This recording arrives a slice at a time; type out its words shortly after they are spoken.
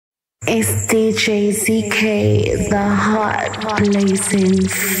It's DJ ZK, the hot blazing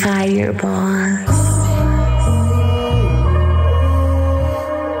fireball.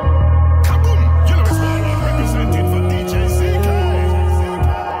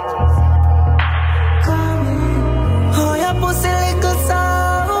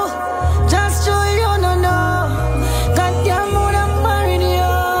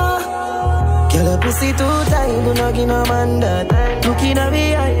 Pussy too tight, do not give no man that. Looking at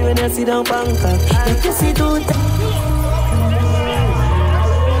me eye when I sit down Bangkok. Your pussy too tight.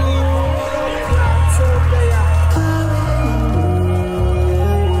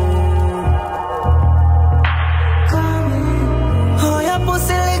 Oh, your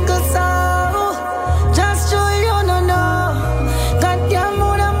pussy little so. Just show you no know. Goddamn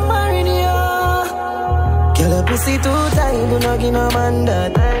mood I'm marrying you. Girl, your pussy too tight, do not give no man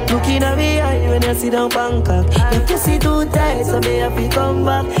that. Looking at me eye when you sit down Bangkok. Your pussy too tight, so me have to come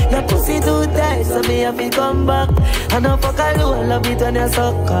back. Your pussy too tight, so me have to come back. I don't fuck alone, love it when you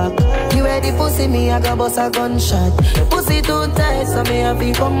suck cock. You ready pussy, me I got bust a gunshot. Your pussy too tight, so me have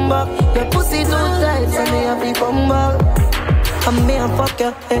to come back. Your pussy too tight, so me have to come back. I'm me and fuck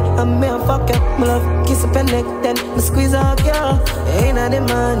you, I'm me and fuck you. My love kiss up your neck, then me squeeze out you. Ain't at the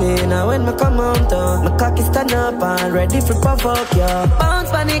morning, now when me come out, my cocky stand up and ready for provoke you. Bounce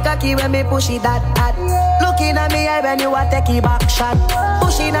for the cocky when me push it that hot. Looking at me eye when you a take it back shot.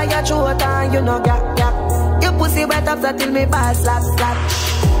 Pushing on your throat and you know gap gap. Your pussy wet up so till me ball slap slap.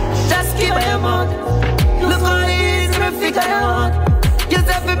 Just keep your mouth. Look how easy me figure you out. You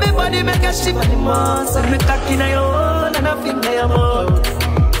say for me body make a shiver the most. So me cocky na your hole and I finger your mouth.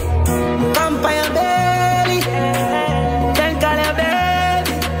 Come by your belly, then call your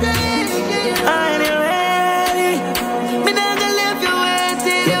baby. Are you ready? Me not gonna leave you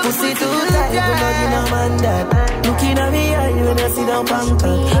waiting. Your pussy too tight, you know you know man that. Looking at me eye when I sit down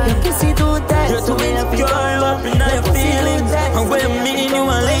Bangkok. Your pussy too tight, you're too insecure, up in your feelings. And when you mean you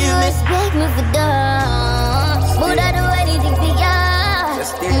want to leave me. Respect me for dog. Would I do anything for ya?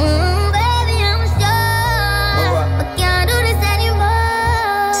 Baby, I'm sure I can't do this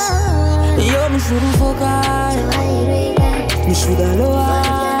anymore. Yo, me shouldn't focus. Me shoulda lower.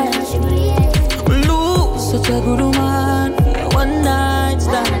 Lose such a good woman. One night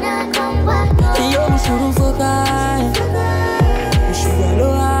stand. Yo, me shouldn't focus. Me shoulda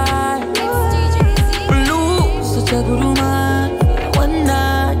lower. Lose such a good woman. One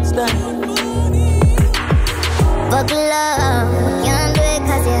night stand. Fuck love, can't do it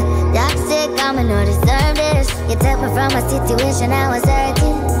cause you're toxic. I'ma not deserve this. You took me from a situation I was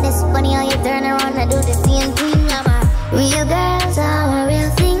hurting. It's funny how you turn around and do the same thing. I'm a real girl, so I'm a real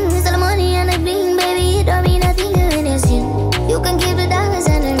thing. It's all the money and the bling, baby, it don't mean nothing to innocent. You can keep the diamonds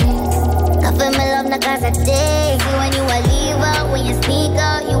and the ring. I feel my love, not cause I take you when you a leave out. When you sneak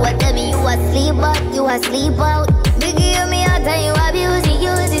out, you a tell me you a sleep out. You a sleep out. Biggie, you me out and you abuse it.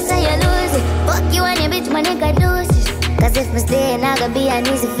 Use it so you lose it. Fuck you and your bitch, my nigga do it. Cause if me stay, I gotta be an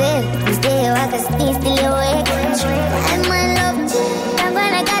easy fit. Me stay, I can stay still awake. I'm my love, I'm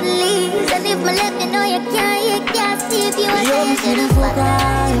gonna gotta leave. And if me let me know you can't see if you want to. Me shouldn't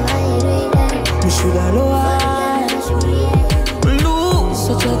focus. Me shoulda lower. Lose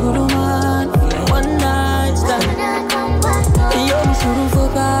such a good woman. One night stand. Yo, me shouldn't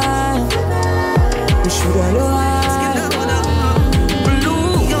focus. Me shoulda lower.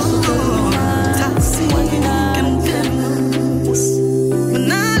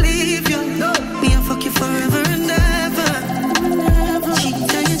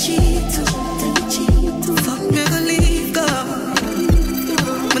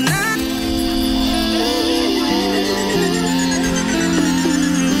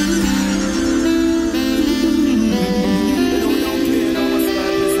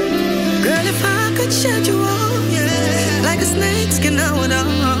 Shed you all, yeah, like a snake skin out on.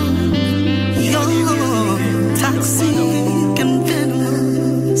 You're toxic and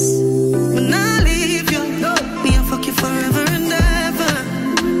venomous. When I leave you, me I fuck you forever and ever.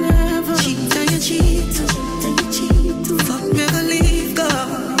 Cheat on you, cheat. Fuck me, I leave, go.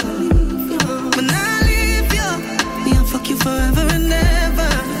 When I leave you, me I fuck you forever and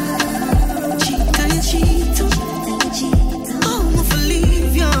ever. Cheat on you, cheat. Oh, I'm for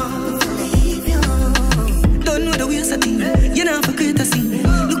leave you.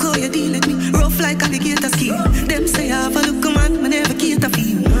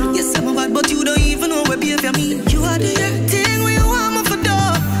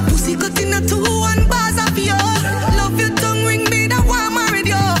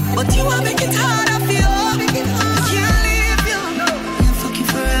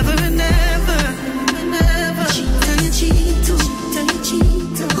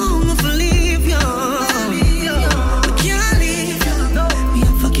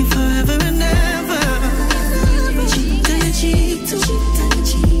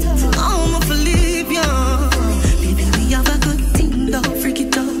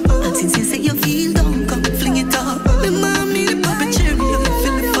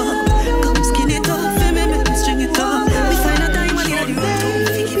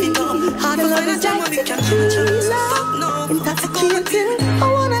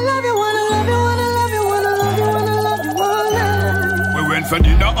 girlfriend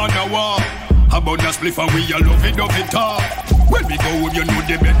in a war. About the spliff and we are loving up it talk. When we go home, you know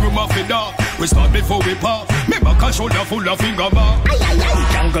the bedroom of the dark. We start before we pop. Me back and shoulder full of finger mark.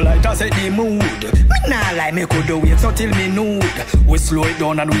 Jungle light has set the mood. Me nah lie, me could do wait so till me nude. We slow it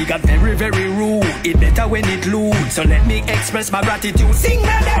down and we got very, very rude. It better when it loose. So let me express my gratitude. Sing the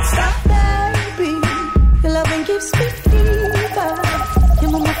Dexta. Baby, your loving gives me fever. You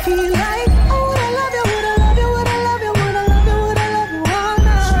make me feel like, oh, would I love you, would I love you, would I love you, would I love you, would I love you all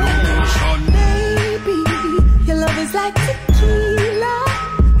night. Baby, your love is like tequila,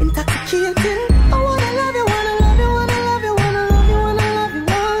 intoxicating. Oh, would I love you, would I love you, would I love you, would I love you, would I love you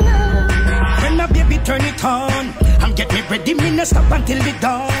all night. When my baby turn it on and get me ready, me no stop until the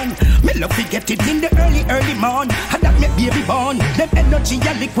dawn. Me love to get it in the early, early morn. And that me baby born. Them energy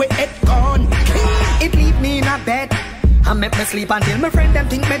a liquid head gone. It leave me in a bed and make me sleep until my friend them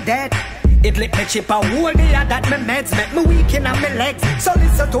think me dead. It let me chip a whole day that me meds make me weak in my legs. So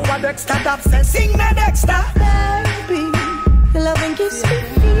listen to what Dexta Daps says. Sing the Dexta. Baby, your loving gives me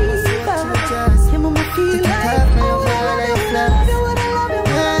fever. You make me feel like, oh, would I love you, would I love you,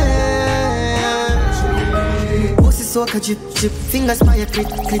 would I love you. Pussy soak a drip, drip. Fingers by your clip,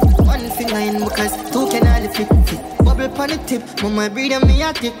 clip. One finger in because two can hardly fit, fit. Bubble on the tip, mama breathe and me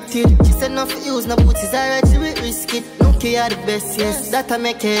addicted. She said not for use, no boots is alright, she will risk it. No care the best, yes, that I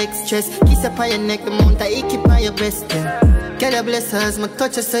make her express. Kiss up on your neck, the mount I keep on your breast. Get your blessings, my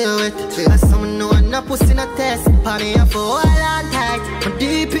touch you say you wet. As someone know I'm not pussy no test. Party up for all on tight, I'm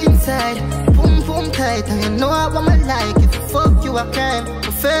deep inside. Boom, boom tight, and you know I want my like. If you fuck you a crime,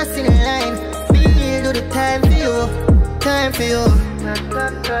 I'm first in line. Me do the time for you, time for you.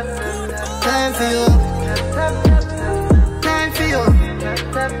 Time for you. Time for you.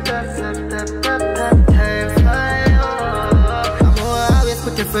 I'm always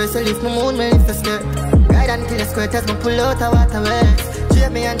put you first, so lift my mood, my lift the skirt. Ride until the squirt as me pull out the water waves.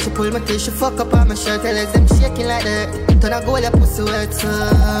 Drape me and she pull me till she fuck up on my shirt. Her legs them shaking like that. Turn a goal, your pussy wet, so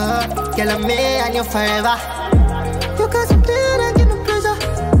girl, I'm me and you forever. You cause some pain and give me pleasure,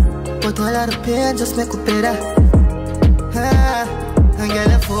 but all of the pain just make it better. And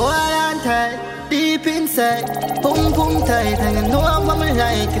girl, if all on tight, deep inside, boom, boom tight. And you know I'm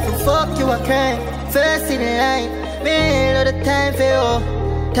like, if you fuck you a crime, first in line. Me know the time for you,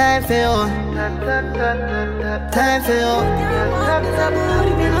 time for you, time for you,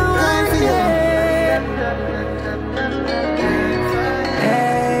 time for you.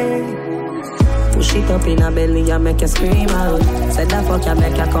 Hey, push it up in a belly and make you scream out. Say the fuck you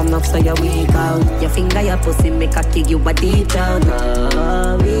make you come up so you weak out. Your finger, your pussy make a kick you a deep down.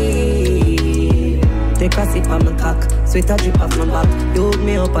 Take a sip on my cock, sweat a drip off my back. You hook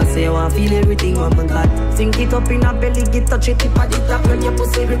me up and say you want feel everything on my got. Sink it up in a belly, get touch it tip at the top. When your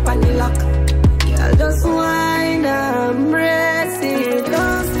pussy grip on the lock, girl just whine and press it.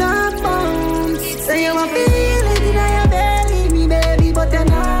 Don't stop bounce. Say you want feel it in your belly, me baby, but you're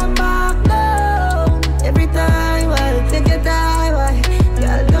not back down. Every time I take your time,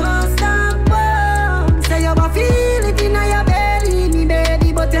 girl don't stop bounce. Say you want feel it in your belly, me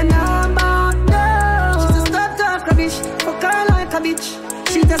baby, but you're not back. Fuck her like a bitch.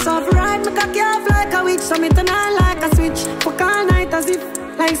 She just off right, make a calf like a witch. So me turn on like a switch. Fuck all night as if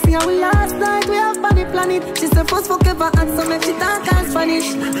like see how we last night, we have body planet. She said first fuck ever and so make she talk in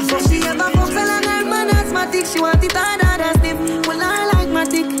Spanish. So she ever fuck fell and her man asthmatic. She want it harder and stiff. Well I like my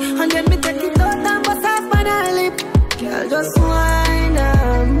dick. And then me take it out and bust off on her lip. Girl just whine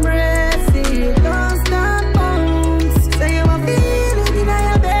and press it. Don't stop bounce. Say you want feel it in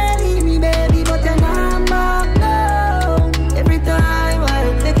your belly, me baby, but you're not.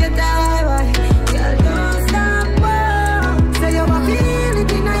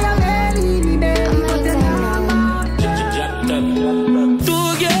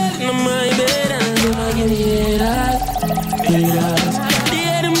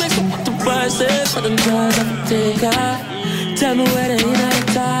 For them drugs I can take out. Tell me where they in at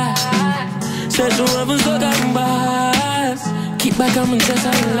tie. Said you ever so gotten bars. Keep back on my chest, I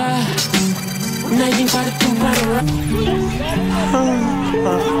lie. 1942 by the rock.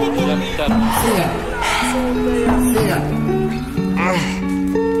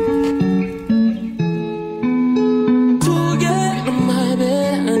 To get in my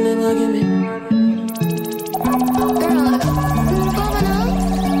bed and never give me.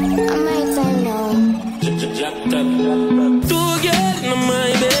 To get in my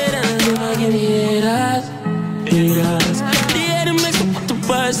bed and never give me haters. The enemy put the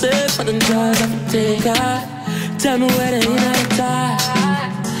prices for them drugs I can take out. Tell me where they in at tie.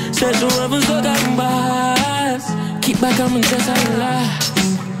 Said you ever so gotten bars. Keep back on my chest, I lie.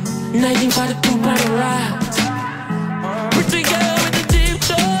 1942 by the rocks. Pretty girl with the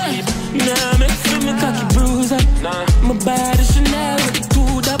buy the Chanel with the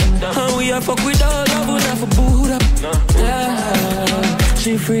tood up. And we a fuck with all love, we not for boot up. Yeah.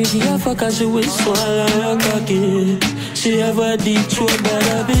 She freaky, I fuck her, she whistle like a cocky. She have a deep throat, but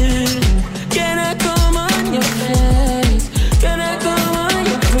a bit. Can I come on your face? Can I come on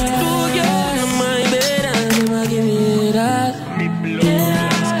your face? Two girls in my bed and never give me that.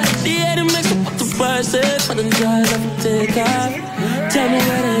 Yeah. The head makes up the price, for the drive I can take off. Tell me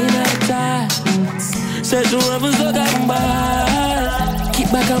where they in that time. Said you ever so got by. Keep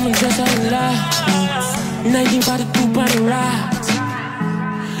back on my dress on the line. 1942 by the ride.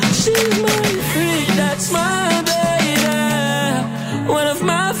 She's my freak, that's my baby. One of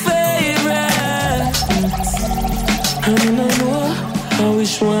my favorites. I don't know, I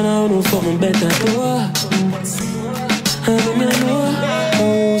wish one out of for my better door. I don't know,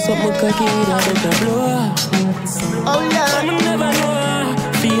 oh, something cocky, I better blow. Oh yeah, I'ma never know.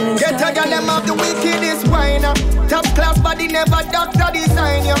 Feeling get a girl, them of the wickedest whiner. Top class body, never doctor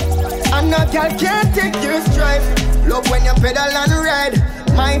design you. And no girl can't take your strife. Love when you pedal and ride.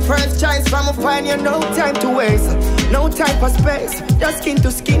 My first choice from a find you, no time to waste. No time for space, just skin to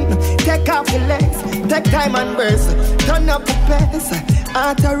skin. Take off the legs, take time and burst. Turn up the pace.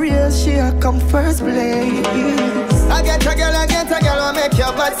 After real, she'll come first place. I get a girl, will make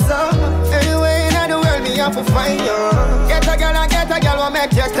your butt so. Anyway, in the world, me have to find you. Get a girl, will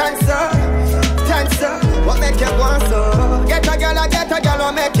make you dancer. What make you want so? Get a girl,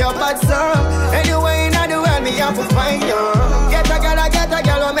 will make your butt so. Anyway, in the world, me have to find you. Get a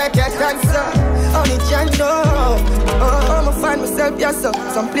girl, will make you dancer. Only chance no. I'ma find myself, yes sir.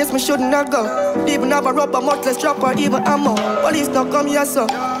 Some place me shouldn't have go. Even have a rubber, much less drop or even ammo. Police don't come, yes sir.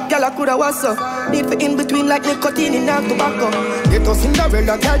 Girl, I coulda was so. Need for in between like nicotine and tobacco. Ghetto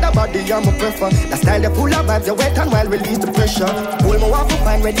Cinderella, girl, the body I'm a prefer. The style they full of vibes, you wet and wild, release the pressure. Pull my waffle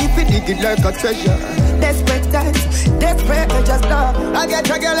fine, ready for dig it like a treasure. Desperate times, desperate I just love. I get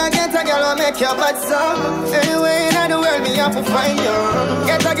a girl, will make your butt so. Anyway, in the world, me have to find you.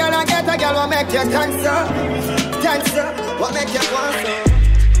 Get a girl, will make you dancer, what make you want so?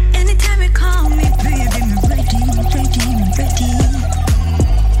 Anytime you call me, baby, me ready.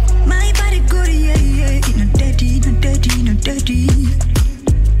 My body good, yeah, no dirty.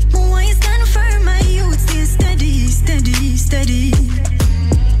 Why you stand firm, my youth, stay steady.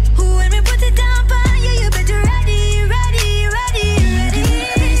 When we put it down, yeah, you better ready. The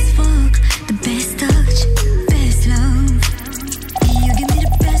best fuck, the best touch, best love. You give me the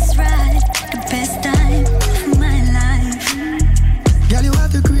best ride, the best time of my life. Girl, you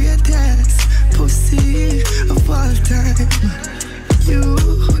have the greatest pussy of all time. You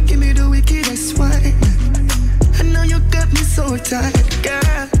give me the wickedest wine. I know you got me so tight,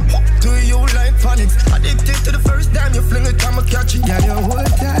 girl. Do you like phonics? Addicted to the first time you fling it, I'ma catch it. Girl, you hold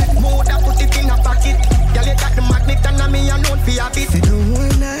tight. More than put it in a pocket. Girl, you got the magnet and me alone for your bit. For the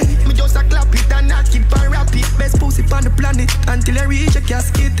whole night, me just a clap it and I keep on rap it. Best pussy on the planet until I reach a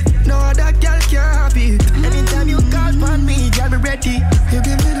casket. No other girl can have it. Anytime you call on me, girl, be ready. You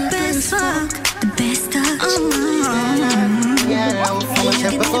give me the best fuck, the best touch. Yeah, I'm a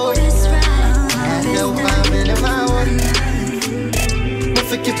step before. And no family in my one.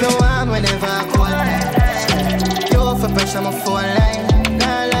 But keep your warm whenever I call. You for pressure, I'm a phone line.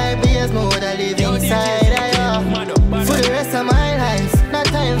 Not like BS, me woulda live inside of you. For the rest of my life, not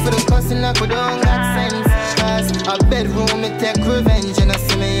time for the cussing, I could don't got sense. Cause a bedroom, me take revenge, and I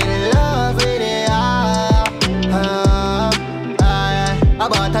see me in love with it. I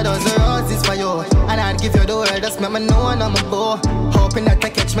bought a dozen roses for you, and I'd give you the world, just make me know I'm a bow. Hoping that you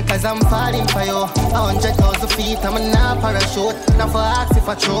catch me cause I'm falling for you. 100,000 feet, I'm a not parachute. Now for ask if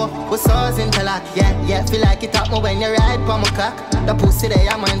I throw, with souls interlock. Yeah, feel like it up me when you ride on my cock. The pussy there,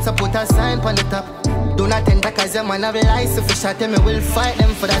 your man, so put a sign on the top. Do not enter cause your man have a license. If you shot them, we will fight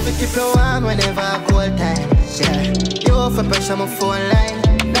them for that. We keep you warm whenever I cold time. Yeah, you for pressure, my phone line.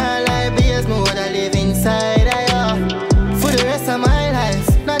 Not like BS, me woulda live inside of you. For the rest of my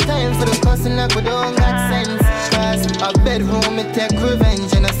life, not time for the cussing, I could don't got sense. Cause a bedroom, me take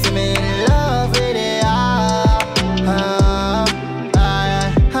revenge, and I see me in love with it.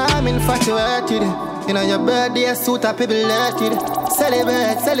 I'm infatuated. You know your birthday suit up, people alerted.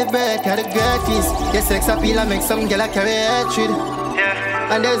 Celebrate, how the girl is. Your sex appeal and make some girl carry hatred.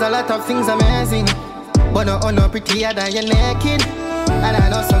 And there's a lot of things amazing, but no prettier than you're naked. And I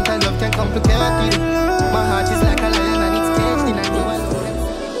know sometimes love can complicate. My heart is like a lion and it's caged in a new.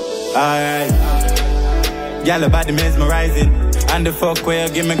 Alright, y'all body mesmerizing. And the fuck where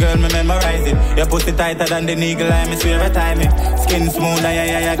you give me girl, me memorize it. Your pussy tighter than the eagle eye, me swear I time it. Skin smooth,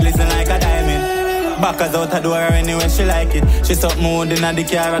 yeah, glisten like a diamond. Backers out the door anyway, she like it. She suck mood in the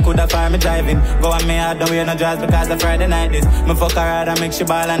car, I coulda find me driving. Go on me hard, don't wear no dress because of Friday night this. Me fuck her hard and make she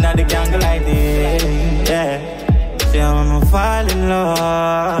ball under the candle like this. Yeah, she want me fall in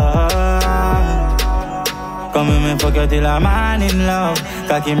love. Come with me fuck you till I'm man in love.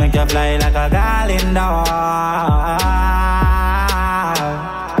 Cocky make you fly like a garland dog.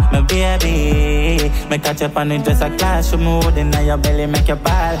 My baby, me catch up on it just a clash. You mood in your belly make you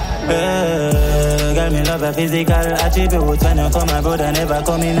ball. Girl, me love a physical attribute. When you come my brother never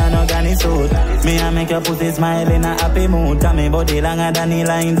come in an organic suit. Me I make your pussy smile in a happy mood. Tell me body longer than the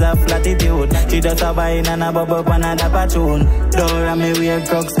lines of latitude. She just a wine and a bubble on a dapper tune. Dora me wear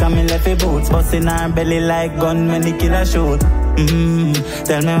Crocs, come in lefty boots. Bustin' her belly like gun when the killer shoot.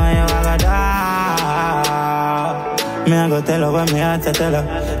 Tell me why you wanna die. Me I go tell her when me heart to tell her.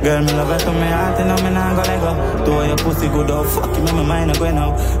 Girl, me love her to me heart and me nah go let go. Do your pussy good oh fuck you, my mind a go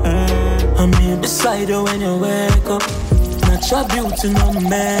now. I'm here beside you when you wake up. Natural beauty, no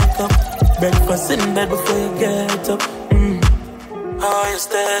makeup. Breakfast in bed before you get up. How you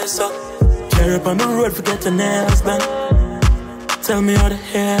stay so? Carry up on the road, forget your nails done. Tell me how the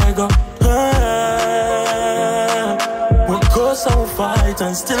hair go. We'll go so fight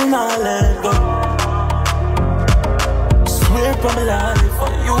and still not let go. Swear from my life,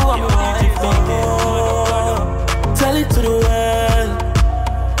 for you I'm right for. Tell it to the world,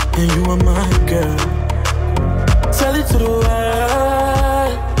 and you are my girl. Tell it to the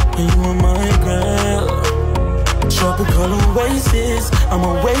world, and you are my girl. Tropical oasis, I'm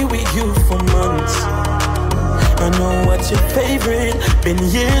away with you for months. I know what's your favorite, been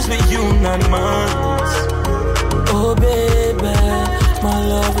years with you, not months. Oh baby, my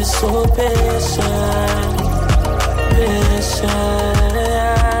love is so patient.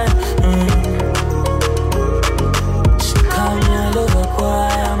 She call me a lover boy,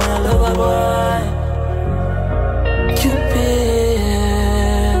 I'm a lover boy. Cupid,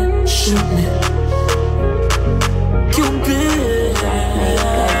 shoot me. Cupid,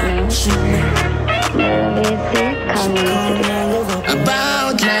 shoot me.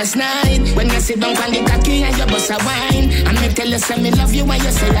 About last night, when you sit down on the cocky and you bust a wine, and me tell you say me love you when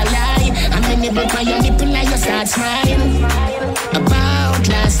you say a lie, and me nibble on your nipple and you start smiling. About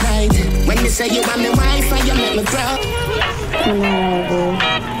last night, when you say you want me wife and you make me proud. I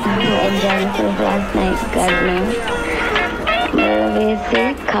enjoyed myself last night, God knows. Love is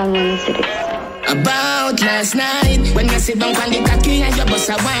sick, come on to this. About last night, when you sit down on the cocky and you bust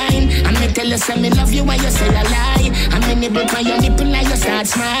a wine, and me tell you say me love you when you say a lie, and me nibble on your nipple and you start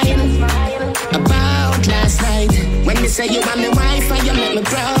smiling. About last night, when you say you want me wife and you make me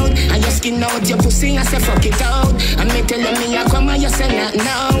proud, and you skin out your pussy and say fuck it out, and me tell you me I come and you say not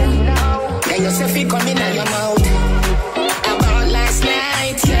now. Then you say fi come in your mouth. About last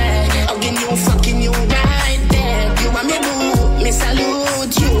night, yeah, hugging you, fucking you right there. You want me boo, me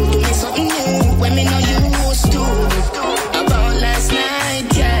salute you, do me something new when me no used to. About last night,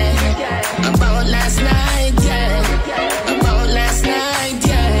 yeah. About last night, yeah. About last night,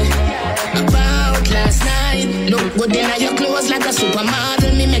 yeah. About last night. Look good in your clothes like a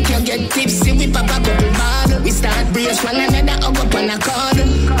supermodel. Me make you get tipsy, we pop a couple bottle. We start brace one another, hug up on a cuddle.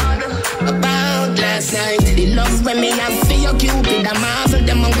 About last night, the love when me have for your Cupid a marvel.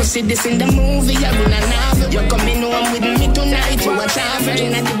 Them go see this in the movie, you run a novel. You're coming home with me tonight, you a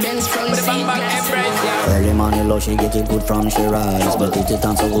traveling at the Benz front seat. Early morning love, she get it good from she rise, but it is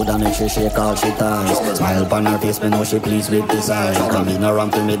so good and make she shake all she ties. Smile upon her face, me know she pleased with this eyes. Coming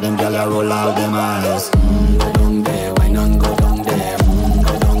around to me, them gyal a roll out them eyes. Go down there, why not go down there?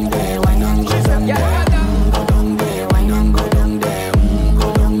 Go down there, why not go down there? Go down there, why not go down there?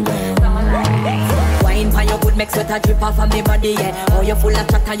 Go down there. Wine for your good, make sweat a drip off of me body, yeah. Oh, you full of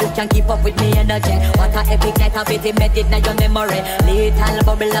chatter, you can't keep up with me energy. What a epic night of it, embedded in your memory. Little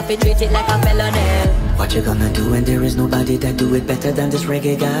bubble up, it treat it like a felony. What you gonna do when there is nobody that do it better than this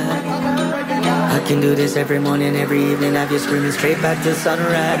reggae guy? I can do this every morning, every evening, have you screaming straight back to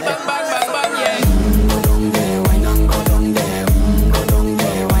sunrise. Go down there, why not go down there? Go down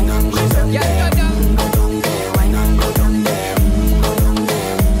there, why not go down there? Go down there, why not go down there? Go down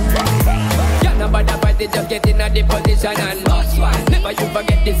there. Yeah, nobody fight it, just get in a the position and boss one. Never you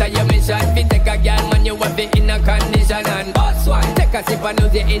forget this is your mission. If you take a girl, man, you want be in a condition and boss one. Take a sip and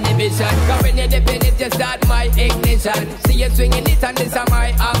lose your inhibition. Cause when you depend it, you start my ignition. See you swinging it and this is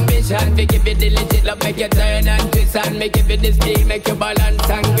my ambition. We give it the legit love, make you turn and twist and make it the speed, make you balance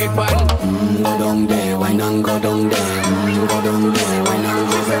and grip on. Go down there, why not go down there? Go down there, why not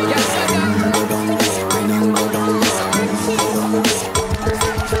go down there? Go down there, why not go down there?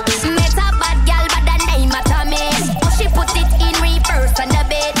 Met a bad girl, but the name of me. She put it in reverse on the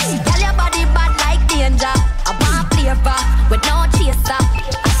bed. Girl, your body bad like this.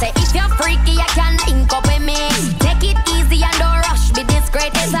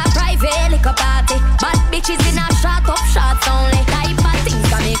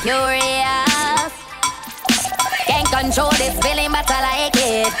 curious. Can't control this feeling, but I like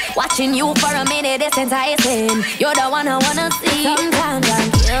it. Watching you for a minute is enticing. You're the one I wanna see. Sometimes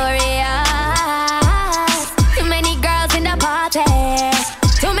I'm curious. Too many girls in the party.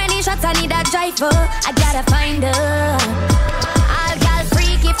 Too many shots, I need a driver. I gotta find her. All girls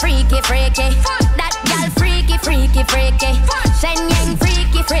freaky, freaky, freaky. That girl freaky, freaky, freaky. Shenyang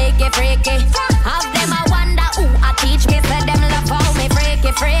freaky, freaky, freaky. Have them I wonder who I teach me. Say them love how me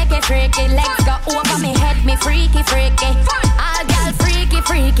freaky, freaky, freaky. Legs go over me head, me freaky, freaky. All girls freaky,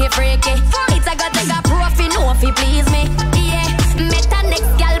 freaky, freaky. It's a got take a proof, you know if you please me. Yeah, met a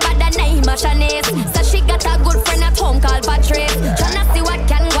next girl by the name of Shanice. So she got a good friend at home called Patrice. Tryna see what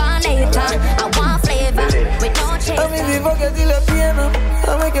can go on later. I want flavor with no chase. I mean, if I get till a piano, I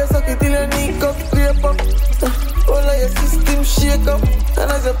make you suck it till your knee cup, scrape up. All of your system shake up.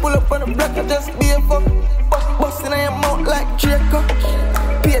 And as I pull up on the block, I just be a fuck. Bustin' on your mouth like Draco.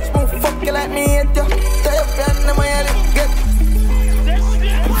 Bitch, move fuck you like me hate you. Tie up your hand, my head get.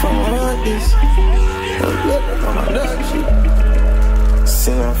 From all this, I'm looking for my dog shit.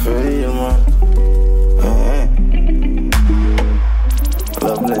 Sing for you, man.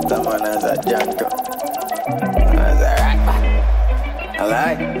 Love letter, man, as a janko. As a rapper. I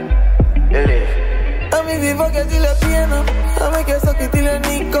like it. I mean, if I get till a piano, I make you suck it till your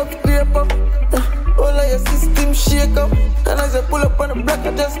knee cup, scrape up. All of your system shake up. And as I pull up on the block,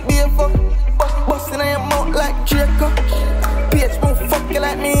 I just be a fuck. Bustin' on your mouth like Draco. Bitch, move fuck you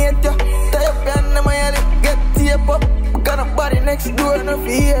like me hate you. Tie up your hand, my head get tape up. Got a body next door, enough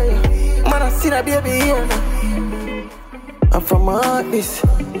to hear you. Man, I seen a baby here now. I'm from my artist.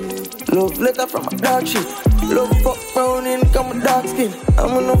 Love letter from a dark shit. Love fuck brown in, come a dark skin.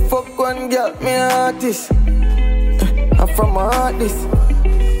 I'm gonna fuck one girl, me an artist. I'm from my artist.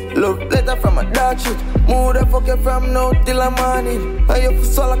 Love letter from a dark shit. Move the fuck you from now till the morning. And you for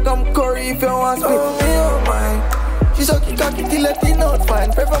swallow come curry if you want spit. Oh me, oh mine. She suck it cocky till it in out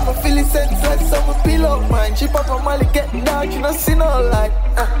fine. Pray from my Philly sense like some pillow mine. She pop on Molly getting dark, she not see no light.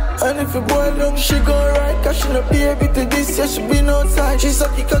 And if you boil down, she gon' ride. Cause she no baby to this, yeah, she been outside. She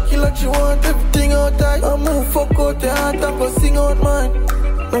suck it cocky like she want everything out tight. I move fuck out the heart and go sing out mine.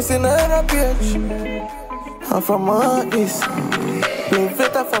 I'm seeing another page. I'm from my artist. Love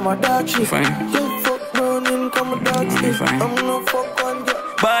letter from a dark shit. You fuck brown in, come a dark skin. I'm no fuck one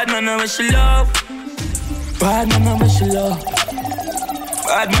girl. Bad man, I wish you love. Bad man, I wish you love.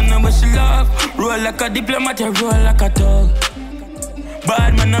 Bad man, I wish you love. Roll like a diplomat, you roll like a dog.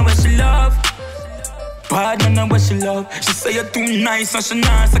 Bad man, I wish you love. Bad man, I wish you love. She say you're too nice and she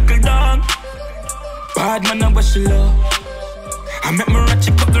not suckle down. Bad man, I wish you love. I make me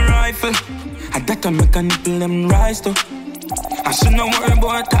ratchet up the rifle. I that I make a nipple them rise too. I should not worry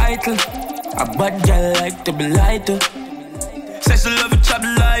about a title. A bad girl like to be light too. Say she love it, chop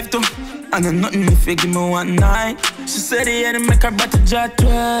life too. And I'm nothing if you give me one night. She said he had to make her butt to jet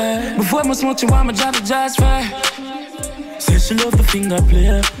twice. Before I smoke you want me drop the jazz fair. Say she love the finger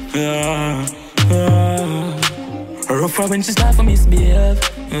play. Yeah, yeah. Rougher when she start for misbehave.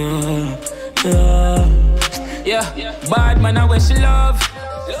 Yeah, yeah, yeah. Bad man, I wish she love.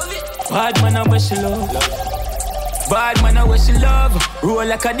 Bad man, I wish she love. Bad man, I wish she love. Roll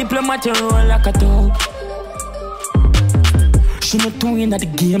like a diplomat, you roll like a dog. She not too in at the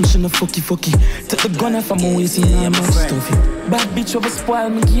game, she not fucky. Take the gun off of my waist, yeah, I'm stuffy. Bad bitch over spoil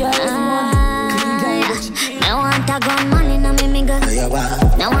me, yeah, I want a gun man in a me mingle. I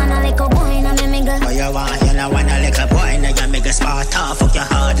want a little boy in a me mingle. Oh, you want a little boy in a mega smart off. Fuck your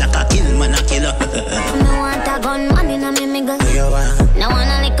heart like a kill man, a killer. I want a gun man in a me mingle. I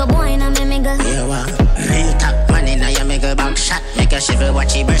want a little boy in a me mingle. You want real top man in a mega back shot. Make a shiver,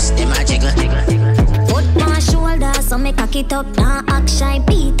 watch you burst, them a jiggle. Put my shoulder, so me cock it up. Nah act shy,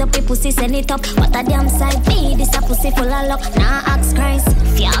 beat up your pussy, send it up. What a damn side be, this a pussy full of luck. Nah ask Christ,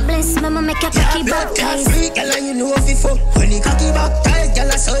 fearless, mama make your cocky back tight. Girl, you know if you fuck. When you cocky back tight,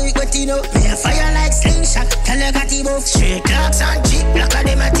 girl, I saw you got you know. Me a fire like slingshot, tell you got you both. Straight clocks and cheap, black of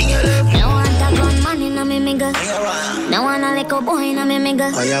them a thing you love. I want a gun man in a me mingle. I want a little boy in a me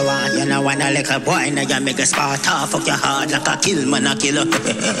mingle. Oh, you know want a little boy in a mega spot off. Fuck your heart like a kill man, a killer. I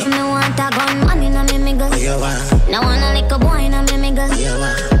want a gun man in a me mingle. I want a little boy in a me mingle.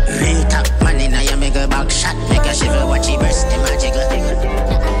 Real top man in a mega back shot. Make a shiver, watch you burst, them a jiggle.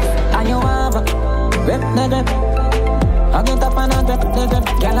 And you have a rip the grip. I get up and I grip the grip.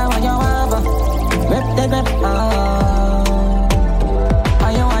 Girl, I want you have a rip the grip.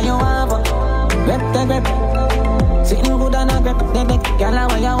 And you have a rip the grip. Sitting good and I grip the grip. Girl, I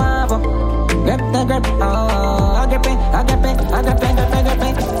want you have a rip the grip. I grip it.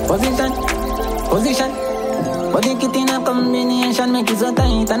 Position. Body kit in a combination, make it so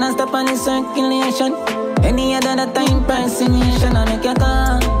tight and I step on the circulation. Any other time impersonation, I make you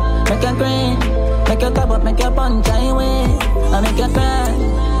calm, make you cry, make you top up, make you punch away. I make you cry,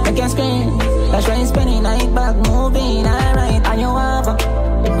 make you scream. That's why I'm spending night back moving, alright. And you have a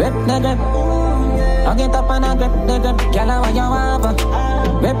rip the grip, I get up and I grip the grip. Girl, I want you have a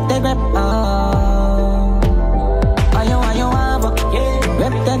rip the grip, and you have a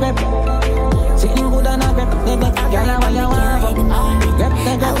rip the grip. Sitting good and I grip the grip. Girl, I want you have a rip the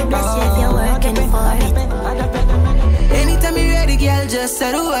grip. I will bless you if you're working for it. Anytime you're ready, girl, just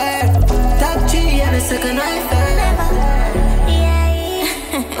say the word. Top 3 and a second right there.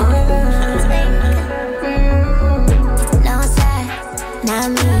 No, sir, not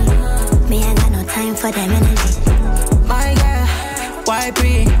me. Me ain't got no time for them energy. My girl, why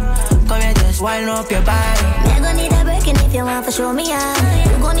pre? Come here, just wind up your body. Me gon' need a breaking if you want to show me out.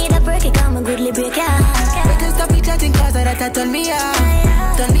 You gon' need a break, it come a goodly break out. We can stop each chatting cause that turn me on.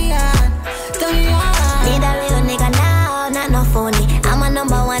 Turn me on, turn me on. Need a real nigga now, not no phony. I'm a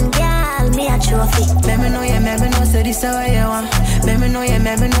 #1 girl, me a trophy. Let me know, yeah, let me know, say this is what you want. Let me know, yeah,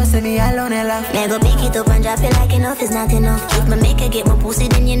 let me know, say me alone and laugh. Me go pick it up and drop it like enough is not enough. If me make it get my pussy,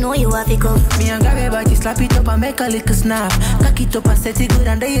 then you know you have to go. Me and grab your body, slap it up and make a little snap. Cock it up and set it good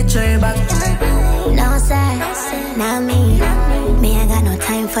and then you throw it back. No, sir, not me. Me ain't got no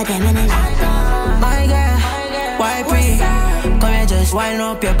time for them energy. My girl, why pre? Come here, just wind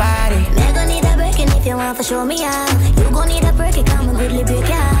up your body. Me gon' need a breaking if you want to show me out. You gon' need a break, it come a goodly break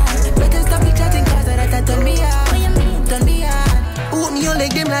out. We can stop each chatting cause that turn me on. What you mean? Turn me on. Open your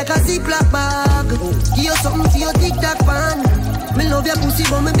leg them like a ziplock bag. Give you something for your tic-tac pan. Me love your pussy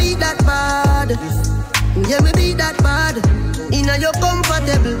but me beat that bad. Yeah, me beat that bad. Inna your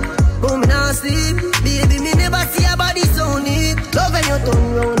comfortable, but me not sleep. Baby, me never see a body so neat. Love when you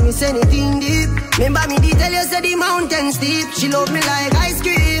turn round, me say anything deep. Remember me did tell you say the mountain steep. She love me like ice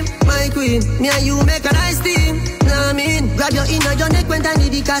cream, my queen. Me and you make a nice team. Nah, I mean, grab your inner your neck when tiny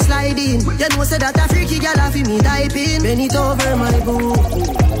dick a slide in. You know say that a freaky girl a fi me type in. Bend it over my boo.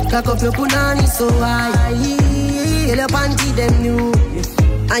 Cock up your punani so high. Your panty them new.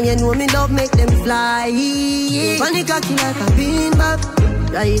 And you know me love make them fly. Funny cocky like a beanbag.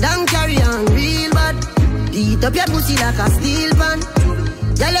 Ride and carry on real bad. Beat up your pussy like a steel pan.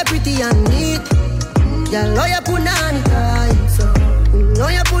 Girl you pretty and neat. Girl how you punani tight so. How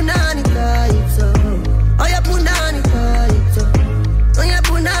you punani tight so. How you punani tight so. How you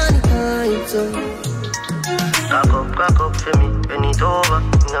punani tight so. Cock up for me, bend it over.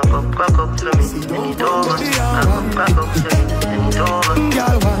 Cock up for me, bend it over. Cock up for me, bend it over.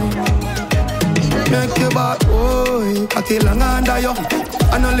 Girl, why? Make your back, boy. Cocky long under you.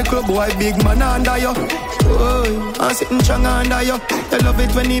 And a little boy, big man under you. Boy, I'm sitting strong under you. I love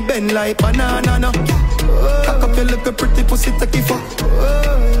it when he bend like banana, no. Cock up your little pretty pussy, take it fuck.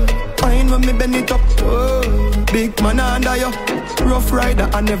 Fine when me bend it up. Big man under you. Rough rider,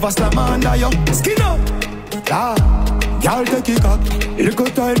 I never slam under you. Skin up. Yeah, girl take it cock. Little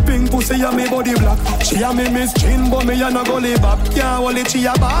tight pink pussy and me body black. She a me miss chin but me a no gully back. Can't hold it, she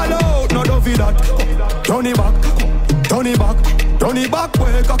a ball out, no dovey that. Turn it back, turn it back, turn it back.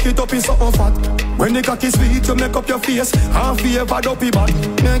 Well, cock it up in something fat. When the cock is sweet, you make up your face and favor dopey back.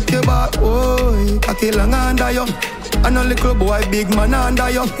 Make your back, boy, cocky long under you. And a little boy, big man under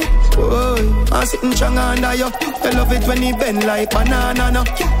you. Boy, I'm sitting strong under you. I love it when he bend like banana, no.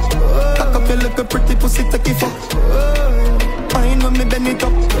 Cock up your little pretty pussy, take it fuck. Fine when me bend it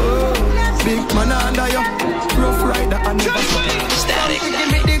up. Big man under you. Rough rider and never Static. Give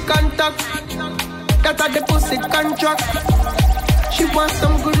me the contact. That's the pussy contract. She wants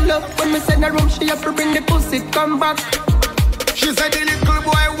some good love. When me send her room, she have to bring the pussy come back. She said the little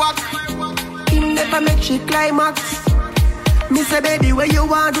boy walk. He never make she climax. Me say baby where you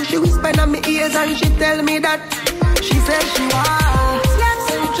want to. She whisper on me ears and she tell me that. She said she wants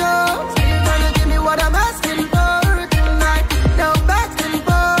slaps and jokes. You gonna give me what I'm asking for tonight. Now back and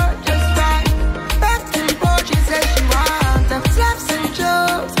forth, just right. Back and forth. She said she wants slaps and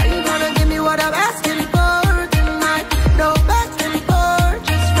jokes. Are you gonna give me what I'm asking for tonight? Now back and forth,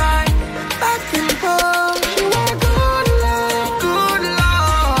 just right. Back and forth. She want good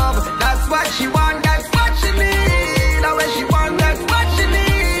love. That's what she want. That's what she need. Now when she want, that's what she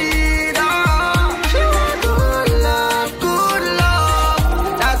need. She want good love, good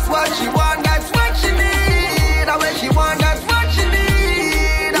love. That's what she want. That's what she need. Now when she want, that's what she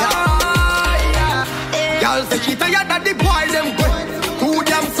need. Girl say she tired of the boy them good. Too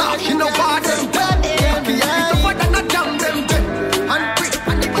damn soft, she no want them dead.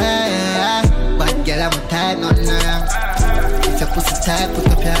 But girl I'm a type, nothing wrong. If your pussy tight, put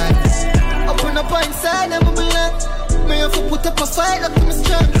up your hands. Open up inside, I'm a black. Me have to put up a fight up to my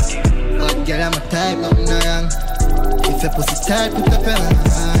strength. But girl, I'm a type, nothing wrong. If your pussy tight, put up your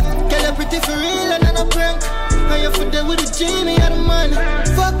hand. Girl, you're pretty for real and I'm a prank. And you're for there with the Jimmy and the man.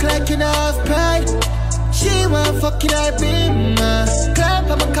 Fuck like you don't have pride. She want fucking I be man. Clap,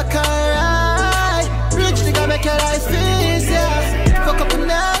 I'm a cock-alright. Rich nigga make your life easier. Fuck up a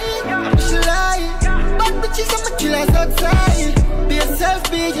night, I'm just lying. Bad bitches, I'm a killers outside. Be yourself,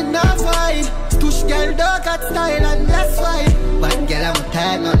 be you not fine. Tush girl, dog got style and that's why. But girl, I'm a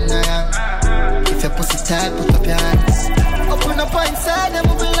type, nothing wrong. If your pussy tight, put up your hands. Open up inside, I'm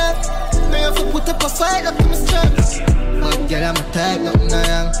moving left. Me have to put up a fight up to my strength. But girl, I'm a type, nothing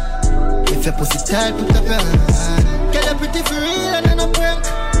wrong. If your pussy tight, put up your hands. Girl, I'm pretty for real and I'm a prank.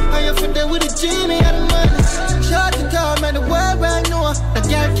 And you're for there with the Jimmy and the man. Short the time and the world right now. The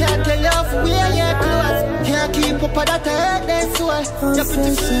girl can't tell you off where you're close. Can't keep up with that hurt, that's why. You're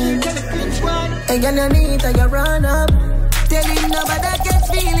pretty for real, get the pinch one. Hey, you no need to you run up. Tell him nobody gets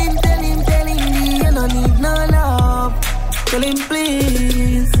feeling. Tell him you no need no love. Tell him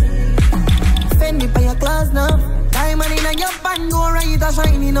please. Fend me by your class now. Diamond in your band, go right or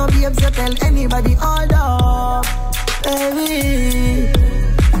shiny. No babes, you tell anybody all up. Baby.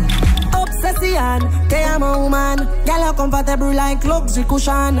 Obsession, they am a woman. Girl are compatible like luxury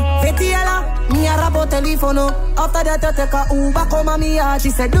cushion. Fetiela, me a rabo telephone. After that you take a Uber, come on me out. She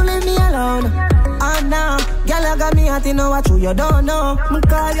said, do leave me alone. And now, girl I got me out, you know what you don't know. Me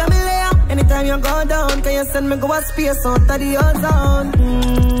call you, me lay up. Anytime you go down, can you send me go a space out of the ozone?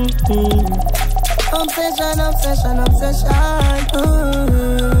 Obsession, obsession, obsession.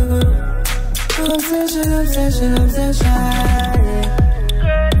 Obsession, obsession, obsession.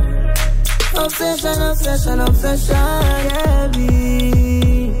 Obsession, obsession, obsession, yeah,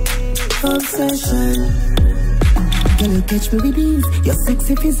 be obsession. Can you catch me with these? Your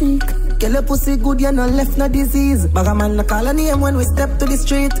sexy physique. Girl, your pussy good, you no left no disease. But a man no call a name when we step to the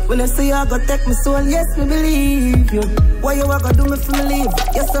street. When I say you go take my soul, yes, me believe you. Why you gonna do me for me leave?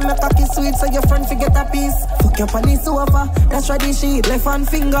 Yes, I make cocky sweet so your friend forget a piece. Fuck your panty sofa, that's why this shit. Left hand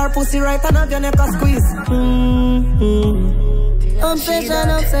finger, pussy right and have your neck a squeeze. Obsession,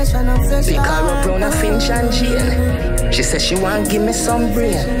 obsession, obsession. We call her Bruna Finch and Jane. She says she want give me some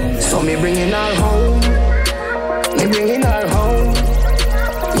brain. So me bringing her home. Me bringing her home.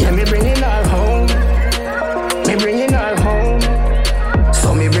 Yeah, me bringing her home. Me bringing her home.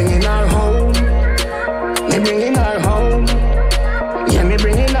 So me bringing her home. Me bringing her home. Yeah, me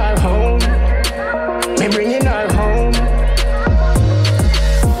bringing her home. Me bringing her home.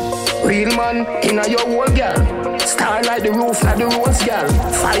 Real man, inna your whole girl. Star like the roof, not the rose, girl.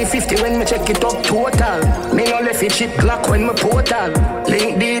 550 when me check it up total. Me no left it shit clock when me portal.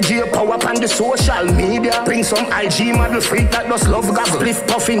 Link DJ power up on the social media. Bring some IG model freak that does love gas. Spliff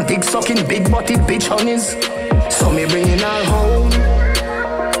puffing, dick sucking, big butty bitch honeys. So me bringing her home.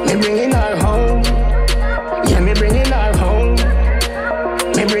 Me bringing her home. Yeah, me bringing her home.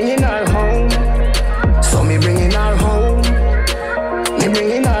 Me bringing her home. So me bringing her home. Me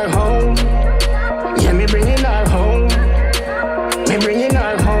bringing her home. Yeah, me bringing her home. Me bringing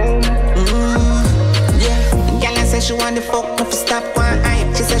her home. Yeah, girl I say she want the fuck me for stop one eye.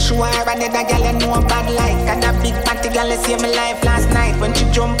 She say she want another girl I know bad like. Got a big party girl I see me life last night. When she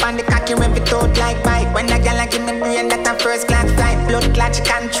jump on the cocky when it out like bike. When the girl I give me brain that a first class flight. Blood clot she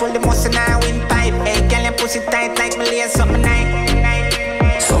control the muscle now windpipe. Hey girl you pussy tight like me lace something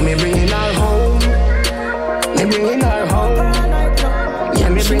night. So me bringing her home. Me bringing her home. Yeah,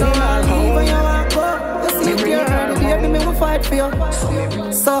 me bringing her home. Me bringing her home. Baby, me will fight for you.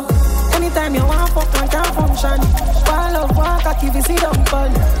 So, anytime you want fuck and can't function. Fall up, walk, I keep you sit down,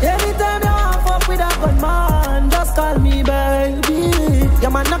 fun. Anytime you want fuck with a gunman, just call me, baby.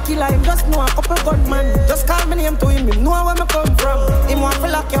 Your man not kill him, just know a couple gunman. Just call me name to him, he know where me come from. He want to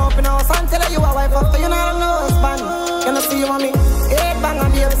lock you up in a house and tell you a wife up, you know no husband. You know see you want me? 8 bang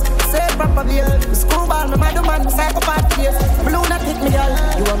on babes, say proper babes. Screwball, me mad man, psychopath babes. Blue not hit me, girl,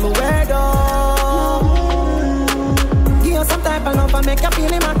 you want me weirdo. Some type of love and make you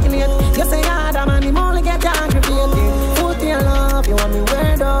feel immaculate. You say you're the man, him only get you aggravated. Put your love, you want me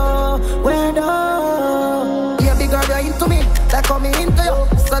weirdo, weirdo. Yeah, big girl, you're into me, like how me into you.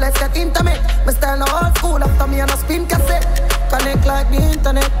 So let's get intimate. Me style no old school, after me and a spin cassette. Connect like the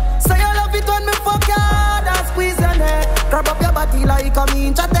internet. So you love it when me fuck you hard and squeeze your neck. Grab up your body like a me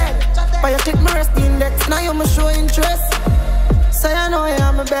in chatted. But you check my rest index, now you me show interest. So you know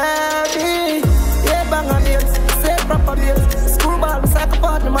you're my baby. Yeah, bang on babes, say proper babes. Screwball,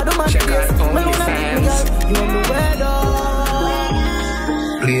 psychopath, no matter what it is. Me don't like me, girl, you want me weirdo.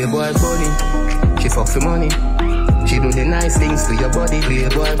 Playboy bunny, she fuck for money. She do the nice things to your body.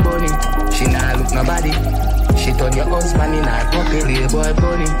 Playboy bunny, she She nah look nobody. She turn your husband in her puppy. Playboy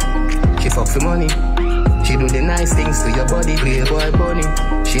bunny. She fuck for money. She do the nice things to your body. Playboy bunny.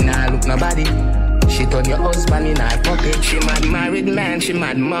 She nah look nobody. She turn your husband in her pocket. She mad married man, she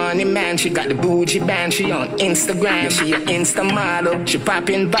mad money man. She got the bougie band, she on Instagram. She an Insta model. She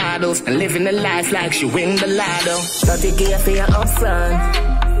popping bottles and living the life like she win the lotto. 30K for you up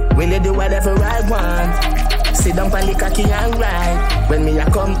front. Will you do whatever I want? Sit down on the cocky and ride. When me a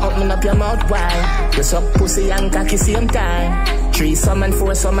come, open up your mouth wide. You suck pussy and cocky same time. 3 some and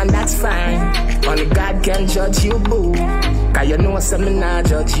 4 some and that's fine. Only God can judge you, boo. Cause you know something not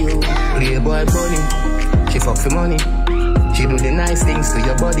judge you. Playboy bunny. She fuck for money. She do the nice things to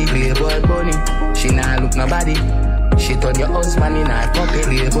your body. Playboy bunny. She nah look nobody. She turn your husband in her pocket.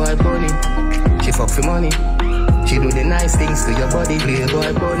 Playboy bunny. She fuck for money. She do the nice things to your body.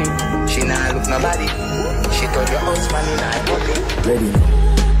 Playboy bunny. She nah look nobody. She turn your husband in her pocket. Ready now.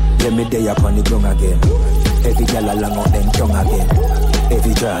 Let me day up on the ground again. Every gal along out them tongue again.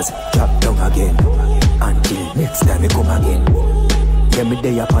 Every jazz drop down again. Until next time we come again. Let me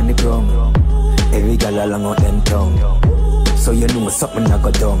day up on the ground. Every gal along out them tongue. So you know something I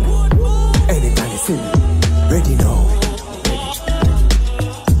got done. Anytime you feel me, ready now.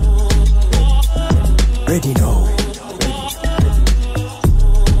 Ready now.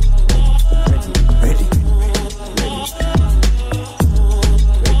 Ready.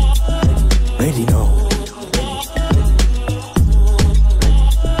 Ready now.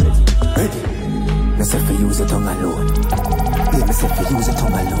 Ready. Myself for use the tongue alone. Yeah, myself for use the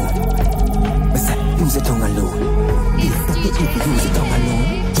tongue alone. Myself use the tongue alone. Yeah, use the tongue alone.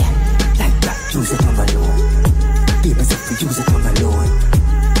 Yeah, like that. Use the tongue alone. Yeah, myself for use the tongue alone.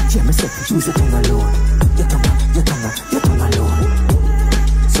 Yeah, myself for use the tongue alone. Your tongue alone.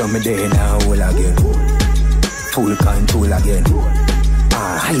 So me day now roll again. Full control again.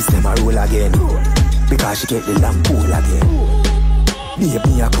 Heist them a roll again. Because she get the lamp pool again.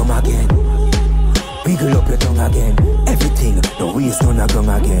 Baby, I come again. Wiggle up your tongue again. Everything, no waste, none a gone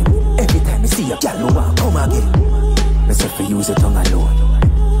again. Every time you see a gal, no one come again. Myself for use the tongue alone.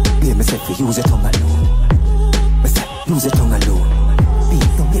 Yeah, myself for use the tongue alone. Myself use the tongue alone. Baby,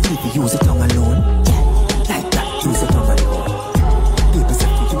 don't get me to use the tongue alone. Yeah, like that, use the tongue alone. Yeah,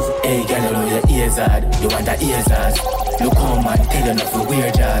 myself for use it. Hey, girl, you know your ears hard. You want the ears hard. Look home and tell you not for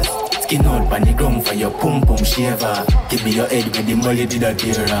weird jazz. Skin out pan the ground for your pum pum shaver. Give me your head with the molly did a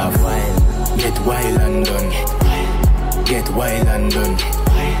tear off. Get wild and done. Get wild and done.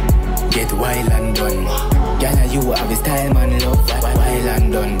 Get wild and done. Girl, you have a style, man, love. Wild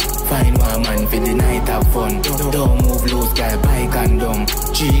and done. Find one man for the night have fun. Don't move loose, girl, bike and dumb.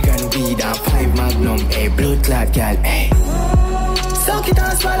 3 can be that 5 magnum. Hey, blood clot, girl, hey. Suck it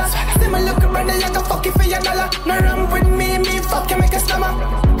and swallow. See me look around you can fuck it for your dollar. No run with me fuck you make a stammer.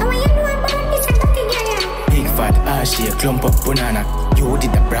 How you know about this and that together? Big fat ass, she a clump of banana. You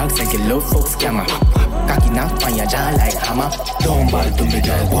did the brags like a love fuck scammer. Cocky knock on your jaw like hammer. Don't ball to me,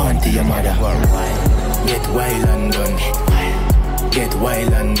 girl, want to your mother. Get wild and done. Get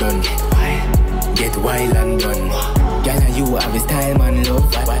wild and done. Get wild and done. Girl, you have a style, man,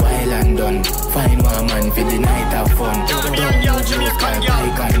 love. Wild and done. Find one man for the night have fun. Don't move loose, girl,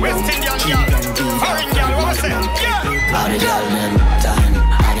 bike and run. She can be that magnum. All the girl them time.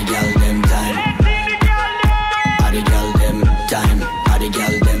 All the girl them time. All the girl them time. All the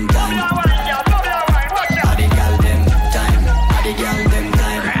girl them time. All the girl them time. All the girl them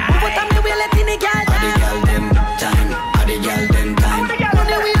time. What time you will let in the girl? All the girl them time. All the girl them time. What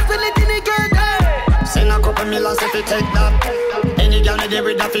the will let in the girl? Send a couple millions if you take that. Any girl in there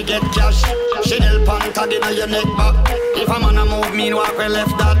with that fi get cash. She help on tag in your neck back. If a man a move, mean walk we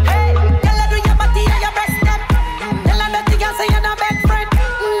left that. Hey, girl, do your body and your breast step. Tell her that the girl say you're not best friend.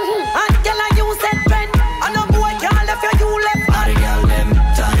 And girl, you said friend. And no boy can't left you, you left. All the girl them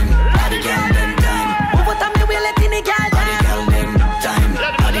time. All the girl them time. What time you will let in the girl? All the girl them time.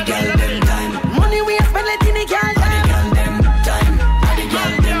 All the girl them time. Money we spend let in the girl. All the girl them time. All the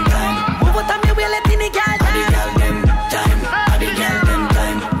girl them time. What time you will let in the girl? All the girl them time. All the girl them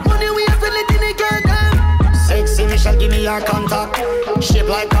time. Money we spend let in the girl. Sexy Michelle, give me your contact. Shape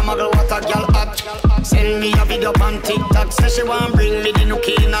like a muggle, what a girl hot. Send me a video on TikTok. Say she want bring me the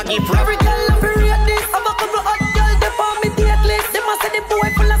nookie in a gift. Every girl love to rate this. I'm a couple hot girl, they for me date list. They must say the boy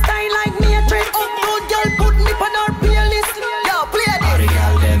full of style like me a trick. Upload girl, put me on our playlist. Yo, play this. All the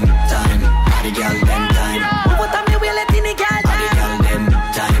girl them time. All the girl them time. What time you will let in the girl? All the girl them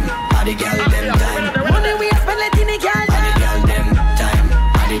time. All the girl them time. Money we spend let in the girl. All the girl them time.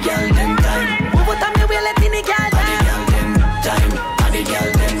 All the girl them time. What time you will let in the girl? All the girl them time. All the girl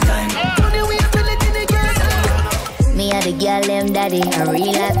them time. Money we spend let in the girl. Me a the girl them daddy. I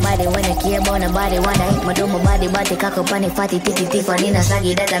real like body when I care about nobody. Wanna hit my do my body, cock up on the fatty, titty, tiffany, and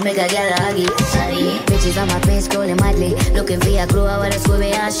saggy. That I make a girl huggy. Sorry, bitches on my face scrolling madly. Looking for a clue, I wanna swim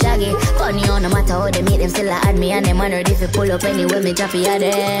me and shaggy. Funny on no matter how they meet them, still I add me. And them wonder if you pull up anywhere, me drop you at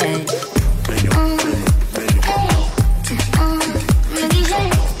it.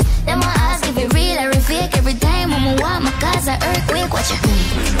 Them I ask if it real or fake. Every time I'm want my cause an earthquake. Watch it.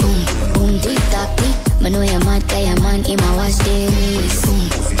 Boom, boom, tick tock, tick. I know you're mad, cause you're man in my watch this. Boom,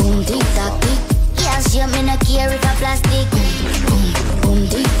 boom, tick tock, tick. Yes, you me not care if I plastic. Boom, boom,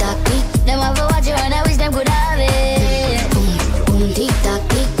 tick tock, tick. Them have a watch it and I wish them could have it. Boom, boom, tick tock,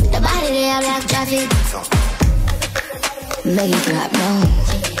 tick. The body they have like traffic. Make it clap now.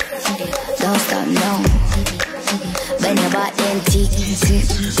 Don't stop now. When your back then tick, tick,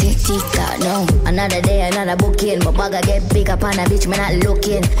 tick, tick out now. Another day, another booking. But bag I get big up on a bitch, me not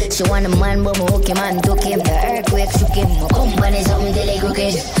looking. She want a man, but me hook him and took him. The earthquake shook him. My company something till they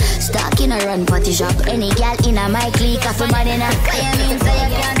cooking. Stock in a run party shop. Any gal in a my clique, I feel bad in a I mean, so you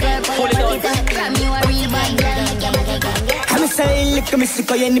can't tell for your body. Cram you a real bad girl. I'm saying, look at me,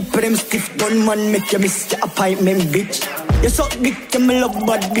 sick of your nipple, them stiff gun man, make you miss your appointment, bitch. You suck dick, you me love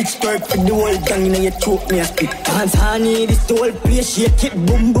bad bitch. Work for the whole gang, you know you choke me a spit. Dance honey, this the whole place, shake it,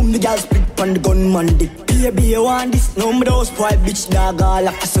 boom boom, the girl split on the gunman dick. Baby, you want this? No, me don't spoil bitch, dog. All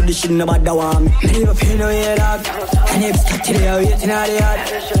like so this shit nobody want me. Leave up here, no, yeah, dog. And if it's today, I'm waiting out the yard.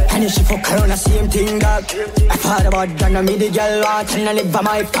 And if she fuck around, the same thing, dog. I thought about that, and me the girl want, and I live by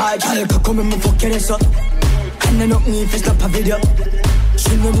my car. Girl, can come and me fuck your ass up. And I knock me if it's not a video.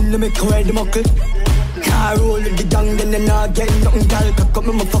 She know me, make her wear the muckle. Car roll with the gang, then I not get nothing, girl. Cock up,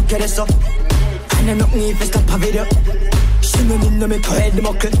 me fuck your ass up. And I knock me if it's not a video. She know me, make her wear the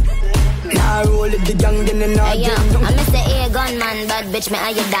muckle. Car roll with the gang, then I not get nothing. I'm Mr. A gunman, bad bitch, me how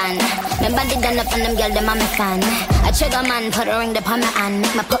you done? Me body done up on them girl, them I'm a fan. A trigger man, put a ring up on my hand.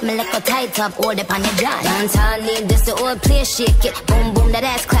 Make me put me like a tight up, hold up on your jaw. Dancehall need this, the old place shake it. Boom boom, that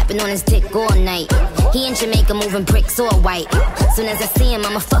ass clapping on his dick all night. He in Jamaica moving bricks all white. Soon as I see him,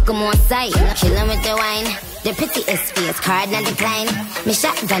 I'ma fuck him on sight. Chillin' with the wine, the pretty is face, card not decline. Me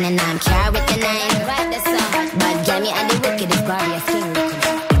shotgun and I'm carry with the 9. Right, that's all. Bad girl, me and the wickedest glorious king.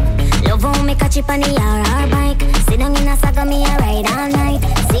 Love how me catch it on the RR bike. Sit down in a saga, me a ride all night.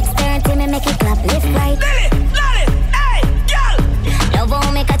 6:30, me make it clap left right. Lolly, hey, girl. Love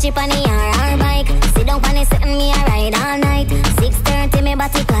how me catch it on the RR bike. Sit down on the sitting, me a ride all night. 6:30, me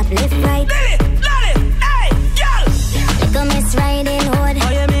body clap left right. Lolly, hey, girl. Like a miss riding hood.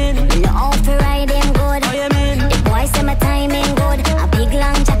 How you mean? Me look out for riding good. How you mean? The boy say my timing good. A big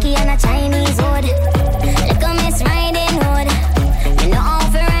long jockey and a Chinese hood. Like a miss riding hood. Me look out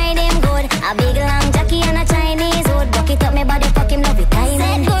for riding good. A big long jockey and a Chinese hood. Buck it up, me body fuck him love it timing.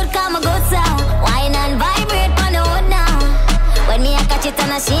 Said good, come a good sound. Wine and vibrate on the hood now. When me a catch it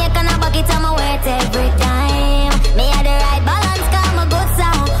and a shake and a buck it, I'ma wear it every time. Me a the right balance, come a good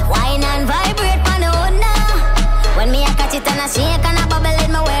sound. Wine and vibrate on the hood now. When me a catch it and a shake and a bubble it,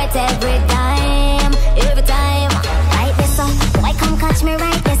 me wear it every time. Every time. Right this up, boy come catch me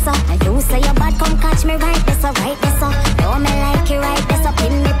right this up. And you say you bad, come catch me right this up, right this up. Know me like you right this up,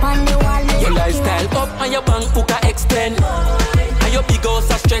 pin me pon the wall. Me your like lifestyle you up and your bank book a extend. And your big house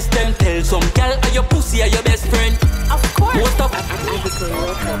a stress them. Tell some gal and your pussy are your best friend. Of course. Most of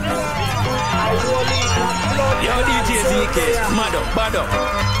yo DJ ZK, mad up, bad up.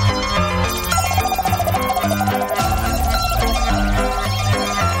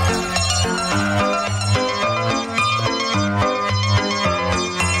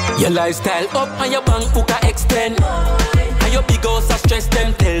 Your lifestyle up and your bank book a extend. And your big house a stress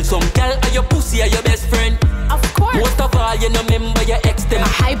them. Tell some gal and your pussy are your best friend. Of course. Most of all you know remember your ex them. I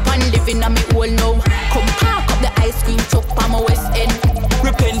hype and living on me whole now. Come park up the ice cream truck on my west end.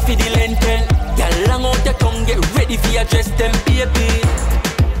 Repent for the lenten. Y'all long out your tongue, get ready for your dress them, baby.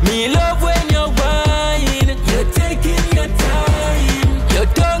 Me love when you whine. You're taking your time. Your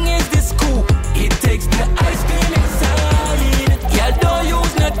tongue is the scoop. It takes the ice cream inside. Y'all don't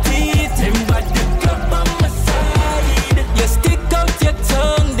use no teeth. Them but the cup on my side. You stick out your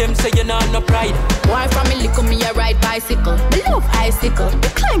tongue. Them say you're not no pride. Why from me lick me a ride bicycle. Me love icicle. Me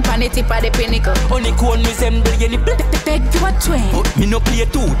climb on the tip of the pinnacle. Only cone resemble your nipple. Take you a twin. But me no play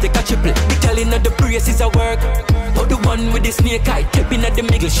two, take a triple. The girl inna the braces a work. But the one with the snake eye, kept inna the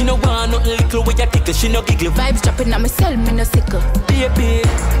middle. She no want nothing little with your tickle. She no giggle. Vibes dropping on me cell, me no sickle. Baby,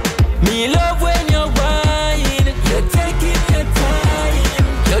 me love when you whine. You're taking your time.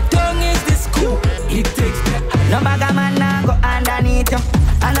 Your tongue is the scoop. It takes the no bag man nah go underneath you.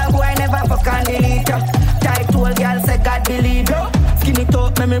 And a boy never fuck and delete you. Tight old girl say God believe you. Skinny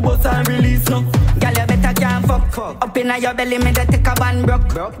top, me me bust and release no. Girl, you better can't fuck. Up inna your belly, me da take a band broke.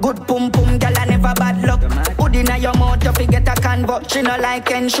 Good pum pum, girl, I never bad luck. Hood inna your mouth, you fi get a convo. She no like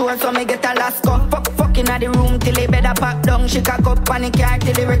ensure, so me get a last cup. Fuck inna the room till he better pack down. She cock up on the car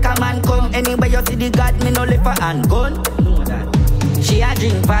till the recommend come. Anyway you see the God, me no live for handgun. She a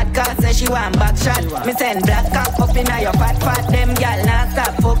drink vodka, say she want back shot. Me send black cock up inna your fat. Them gal nah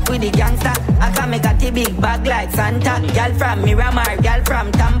stop fuck with the gangster. I can make a the big bag like Santa. Gal from Miramar, gal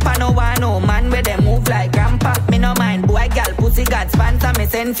from Tampa. No one no man where they move like grandpa. Me no mind boy, gal pussy got sponsor. Me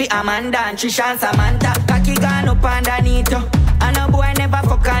send fi Amanda and Trisha and Samantha. Cocky gone up underneath you. And a boy never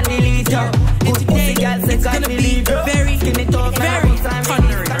fuck and delete you. Good pussy gal say God believe you. Very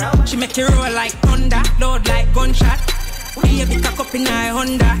thundering. She make you roll like thunder, load like gunshot. Baby, cock up in my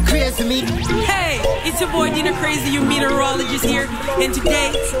Honda. Crazy me. Hey, it's your boy Dina Crazy, your meteorologist here. And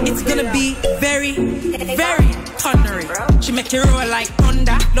today, it's gonna be very, very thundering. She make you roll like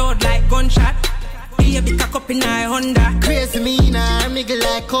thunder, load like gunshot. Baby, cock up in my Honda. Crazy me now, nigga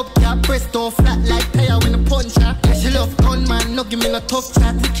like up cap. Presto flat like tire when a punch her. Yeah, she love gun man, no give me no tough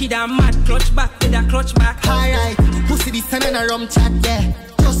chat. Kid a mad clutch back with a clutch back. Alright, pussy this and a rum chat, yeah.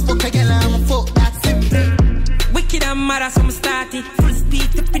 Just fuck a girl and I'ma fuck that simple. Wicked and mad, so I'm started. Full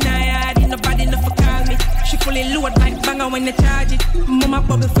speed, up in her yard, nobody no for call me. She fully load like banger when they charge it. Mama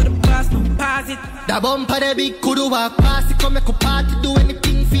bubble for the boss, no pause it. The bumper the big could walk past it, come make a party, do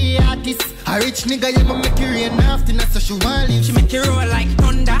anything for the artist. A rich nigga, you make it rain after, so she want live. She make it roll like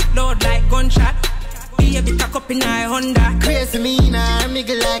thunder, load like gunshot. Baby, cock up in her Honda. Crazy me now,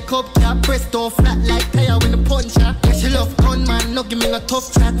 nigga like up cap. Presto flat like tire when a punch her. Yeah, she love gun man, no give me no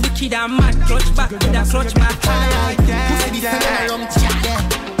tough chat. Wicked and mad, clutch back with a clutch back. Alright, pussy this and a rum chat, yeah.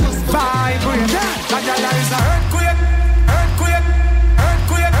 Vibrate, like a is a earthquake.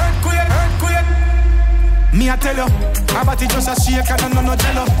 Me I tell you, my body just a shake and no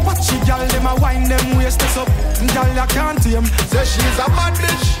jello. Watch she gal them a wine them waist up. Gal ya can't tame, say she's a bad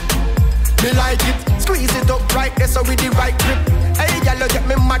bitch. Me like it, squeeze it up right there so with the right grip. Hey, y'all get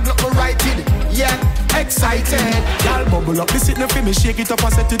me mad, look me righted. Yeah, excited. Y'all bubble up, this it no for me, shake it up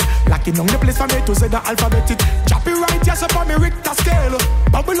and set it. Locking on the place for me to say the alphabetic. Chop it right, yes, up on me Richter scale.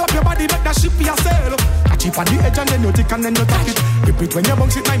 Bubble up your body, make that ship your sail. Catch it on the edge and then you tick and then you tack it. Rip it when you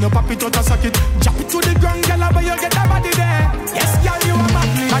bounce it, now you pop it out and suck it. Drop it to the ground, girl, but you get that body there. Yes, girl, you a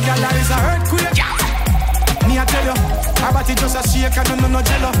madly. My girl, is a earthquake. Me I tell you, her body just a shake and no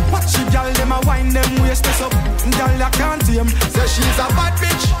jello. Watch she girl, them a wine them waist up. Girl, you can't tame, say she's a bad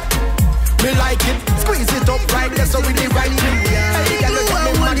bitch. Me like it, squeeze it up right there so we the right thing. Hey, girl, you got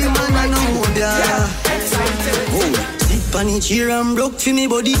me mad, you man, yeah, excited. Sit on the chair and broke for me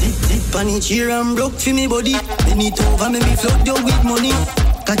body. Sit on the chair and broke for me body. Bend it over, make me flood you with money.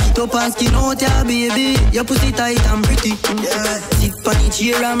 Cock it up and skin out, yeah, baby. Your pussy tight and pretty. Yeah. Sit on the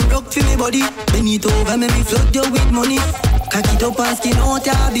chair and broke for me body. Bend it over, make me flood you with money. Cock it up and skin out,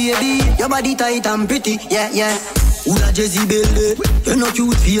 yeah, baby. Your body tight and pretty. Yeah, yeah. Who la Jezebel? You're not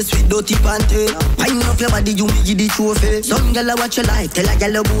cute face with dirty panty. Wind up your body, you make it the trophy. Some girl watch your life, tell a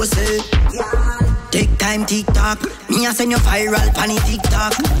girl a boss say. Take time, tick-tock. Me a send you viral, pan it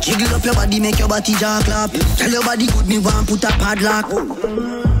tick-tock. Jiggle up your body, make your body jaw clap. Tell your body good, me want put a padlock.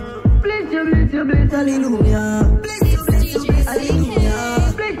 Bless you, bless you, bless, hallelujah. Bless you, bless you, bless,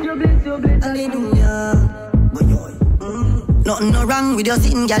 hallelujah. Bless you, bless you, bless, hallelujah. Nothing no wrong with your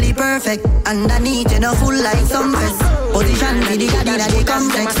sitting, galley perfect. Underneath you no full like some fest. Position for the body that they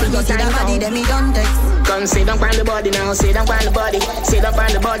complex. You see the body that me don't text. Come sit down on the body now, sit down on the body. Sit down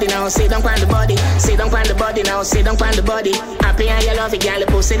on the body now, sit down on the body. Sit down on the body now, sit down on the body. Happy and you love it, girl, the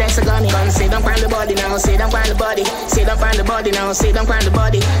pussy that's a gummy. Come sit down on the body now, sit down on the body. Sit down on the body now, sit down on the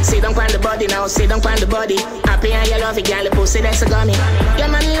body. Sit down on the body now, sit down on the body. Happy and you love it, girl, the pussy that's a gummy. Your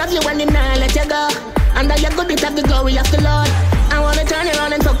man love you when you not let you go. And that you good bit of the glory of the Lord. I wanna turn you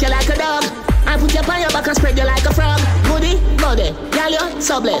around and fuck you like a dog. I put you on your back and spread you like a frog. Goody, body, girl, you're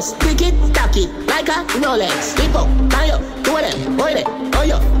so blessed. Pick it, tack it, like a Rolex. Keep up, tie up, do them, hold it, oh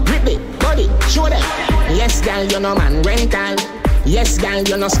yo, grip it, body, show them. Yes, girl, you know man, rental. Yes, girl,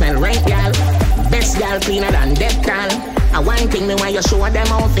 you know smell rent, girl. Best girl, cleaner than Dexta. And one thing me when you show them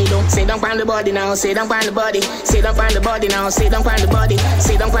how they do. Sit down on the body now, sit down on the body. Sit down on the body now, sit down on the body.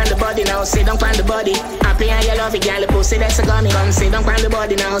 Sit down on the body now, sit down on the body. Happy and you love it, girl, the pussy that's a gummy. Come sit down on the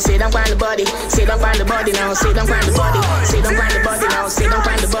body now, sit down on the body. Sit down on the body now, sit down on the body. Sit down on the body now, sit down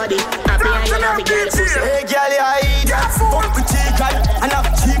on the body. Happy and you love it, girl, the pussy. Hey, girl, you hide that. Fuck with chicken and have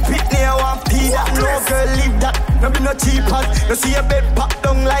cheap it near one pee that. No girl, leave that. No be no cheap hot. No see a bed pop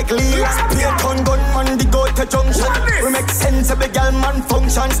down like Leela. Pay a ton gunman, the go to junction. We make sense of the girl man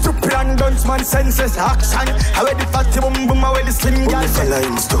function. Stupid and guns, man senses action. I wear the fatty boom boom, I wear the slim girl. Follow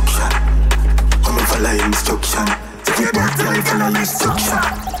instruction. I'm a follow instruction. Every bad girl follow instruction.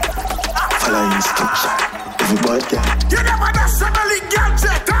 Follow instruction. Every bad girl. You never done family girl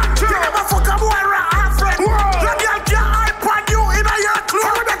check. You never fuck a boy or a friend. Your girl can't iPad you in a your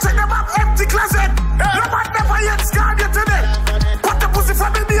clothes. You check them up empty closet. No man never yet scarred you today. Put the pussy for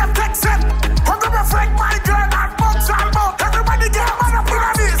me and text it. Hug up a friend, my girl, and box and box. Everybody get man up in a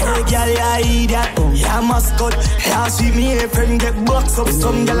this. Hey girl, yeah, idiot. Yeah, mascot. Yeah, see me, a friend get box up.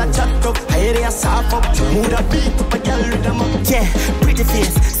 Some girl a chat up. I hear they a soft up. Mood a beat up a girl with them up. Yeah, pretty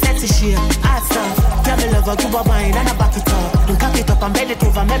face, sexy shape, hot stuff. Girl, me love her, you a wine and I back it up. You cock it up and bend it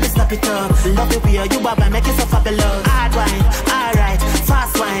over, maybe snap it up. Love the way you a wine, make it so fabulous. Hard wine, alright,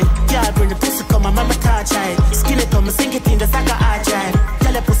 fast wine. Girl, bring the pussy come and mama touch it. Skin it come, sink it in the sack of hard drive.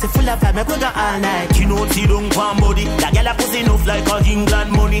 Girl, the pussy full of vibe, make we go all night. She know see don't come body. That girl a pussy enough like a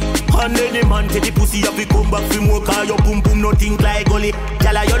England money. And then the man take the pussy up, he come back from work. Cause your boom boom no think like gully.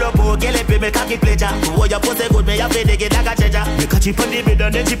 Girl a yellow po, girl a pay me cocky pleasure. Oh, your pussy good, me have to dig it like a treasure. Me catch it on the bed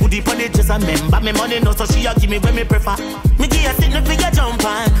and then she put it on the chest. And remember me money no, so she a give me when me prefer. Me give her sitting for your jump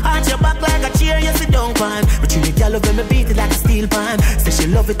on. Arch your back like a chair, you sit down pan. But you the girl when me beat it like a steel pan. Say she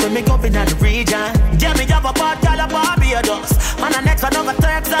love it when me go in the region. Yeah, me have a bad girl a Barbados. Man a next one over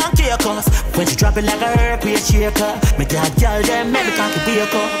Turks and Caicos. When she drop it like a earthquake shaker. Me that girl them make me cocky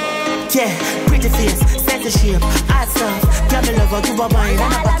wake up. Yeah, pretty face, sexy shape, hot stuff. Girl, me love her, give her wine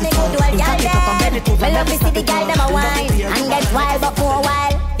and I back it up. You cock it up and bend it over. Me love to see the girl them a wine and get wild but for a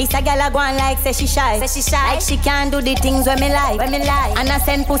while. This a girl a go on like say she shy. Like she can't do the things when me like. And I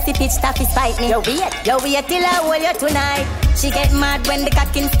send pussy pitch to spite me. Yo wait till I hold you tonight. She get mad when the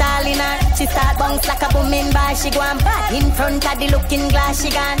cock installing her. She start bounce like a booming bar. She go on back in front of the looking glass.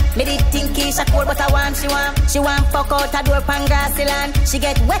 She gone. Me did think she cold but I want she want. She want fuck out a door pan grassy land. She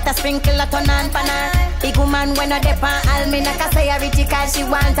get wet a sprinkle a ton on pan her. Big woman when I dep on almina. Cause I have it cause she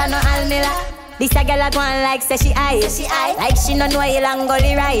want a no almila. This a girl a go on like say she high. Like she no know a long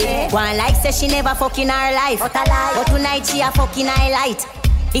gully ride. Go on like say she never fuck in her life. But tonight she a fucking highlight.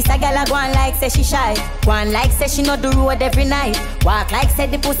 This a girl a go on like say she shy. Go on like say she no do road every night. Walk like say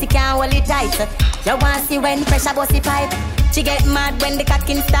the pussy can't hold it tight. You want see when pressure bust the pipe. She get mad when the cock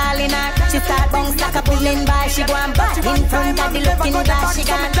installing her. She start bounce like a pulling bar. She go on back in front of the looking glass. She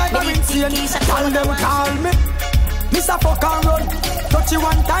gone. Me did think she call them call me. Miss a fuck and run. Touch you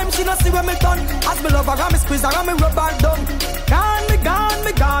one time, she no see when me done. As me love her, and me squeeze her, and me rub her down.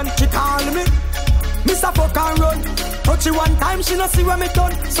 Gone, she call me. Miss a fuck and run. Touch you one time, she no see when me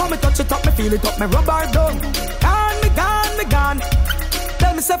done. So me touch it up, me feel it up, me rub her down. Gone.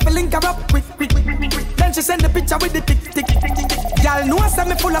 Tell me say link her up quick. Then she send the picture with the tick. Y'all know I say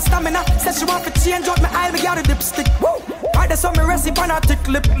me full of stamina. Said she want to change up me eye, me got a dipstick. Woo! I just saw me recipe on her thick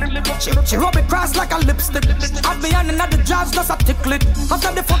lip. She rub it cross like a lipstick. Have me on another jobs, just a tickle it.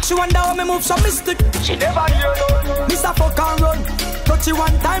 After the fuck she wonder how me move so mystic. She never hear no. Miss a fuck and run. Touch you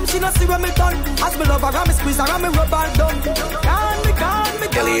one time, she no see when me done. As me love her, and me squeeze her, and me rub her down. Gone.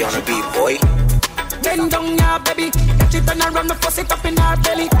 Kelly on a beat, boy. Bend down now, baby. Catch it and I run me fuss it up in her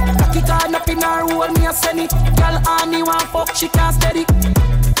belly. Cock it on up in her hole, me a send it. Girl Annie want fuck, she can't steady.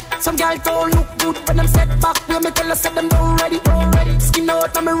 Some girl don't look good when them set back. When me tell her say them don't ready. Skin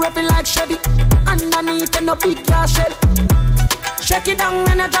out and me rub it like Chevy. Underneath and no big car shell. Shake it down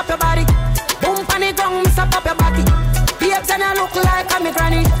and I drop your body. Boom pan it down, miss a pop your body. Babes and I look like I'm a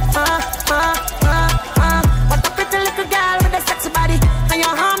granny. What a pretty little girl with a sexy body. And your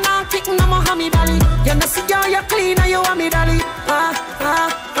arm now kicking on my hammy belly. You know see how you clean and you want me dolly.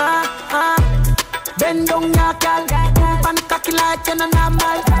 Bend down your girl. Boom pan cocky like you're not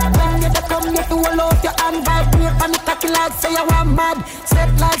normal. When you come you to hold out your hand. Vibrate pan cocky like say you want mad.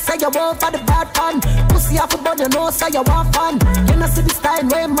 Set like say you want for the bad fun. Pussy off your body, know say you want fun. You know see this time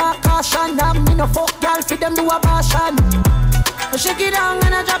way more caution. I'm in a fuck girl for them do a passion. Shake it down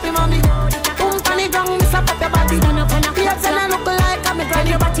and I drop it mommy. Boom pan it down, miss up your body. Babes and I look like I'm a granny.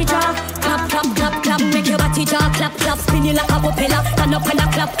 Your body jaw, clap. Make your body jaw, clap. Spin you like a propeller. Stand up and a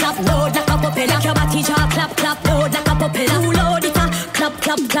clap. Load like a propeller. Make your body jaw, clap. Load like a propeller. Load it up,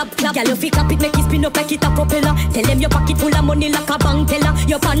 clap. Girl, you fi clap it, make it spin up like it a propeller. Tell them your pocket full of money like a bank teller.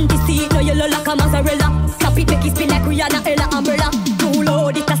 Your panty seat, no yellow like a mozzarella. Clap it, make it spin like Rihanna, Ella, umbrella.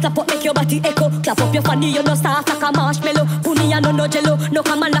 Load it, slap up, make your body echo. Clap up your fanny, you no soft like a marshmallow. Pony and no jello, no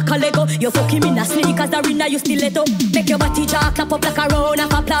come on like a Lego. You fucking in a sneakers, arena, you stiletto. Make your body jaw, clap up like a round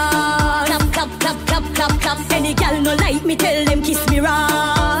of applause. Clap. Any gal no like me, tell them kiss me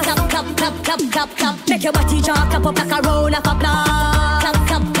raw. Clap. Make your body jaw, clap up like a round of applause. Clap.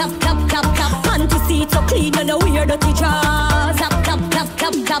 Panty seat so clean, you know wear dirty drawers. Clap.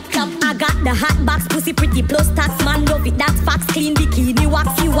 pussy pretty plus tax, man love it. That's facts, clean bikini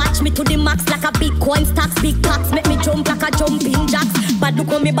wax. You watch me to the max like a big coin stacks, big packs. Make me jump like a jumping jacks. Bad look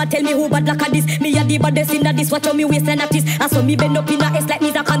on me, but tell me who bad like a this. Me a the baddest in a this. Watch on me waistline at this. I saw me bend up in a S like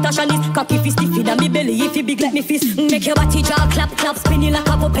me's a contortionist. Cocky fist stiff in a me belly, if you big like me fist. Make your body jaw clap clap, spinning like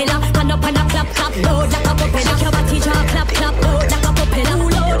a propeller. Hand up and a clap clap, load like a propeller. Make your body jaw clap clap, load like a propeller.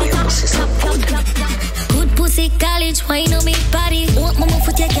 Load it up, clap clap clap clap. Good pussy college, wine on me body. Want my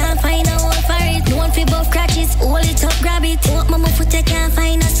foot, you can't find a hole for it. No one for both crutches, hold it up, grab it. Want my foot, you can't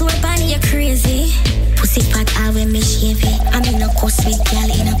find a sore bunny. You're crazy. Pussy fat, I will me shave it. I'm in a coast with girl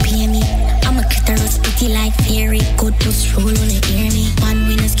in a pay me. I'm a clitoris, pretty like fairy. Good puss roll on the ear me. Man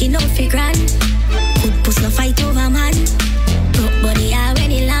win a skin out for grand. Good puss no fight over man. Broke body I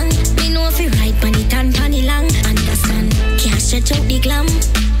when it long. Me know if you ride panny tan panny long. Understand? Can't stretch out the glam.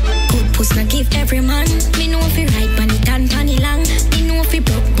 Good puss no give every man. Me know if you ride panny tan panny long. Me know if you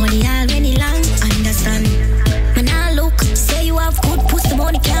broke body I when it long. Understand? Man I look, say you have good puss, the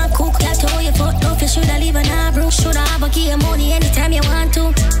money can't cook. That's how you fucked up, you shoulda live an abro. Shoulda have a key of money anytime you want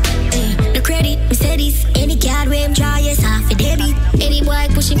to. Hey, the credit, me say this. Any card where I'm dry, yes, half a debit. Any boy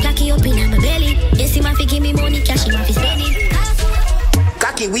pushing clacky up in my belly. Yes, him have to give me money, cash him have to spend it.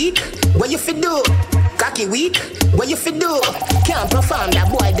 Cocky weak, what you fi do? Cocky weak, what you fi do? Can't perform, that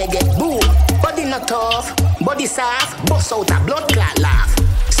boy they get boo. Body not tough, body soft, bust out a blood clot laugh.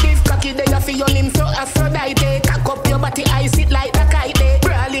 Stiff cocky they have your limb for Aphrodite. Cock up your body, ice it like a kite.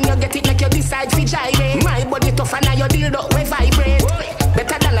 Brawling you get it like you decide fi jive. My body tough and now your dildo we vibrate.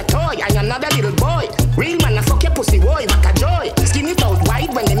 Better than a toy and you're not a little boy. Real man a fuck your pussy boy, back a joy. Skin it out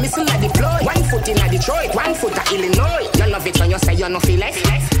wide when the missile a deploy. 1 foot in a Detroit, 1 foot a Illinois. You love it when you say you no feel left.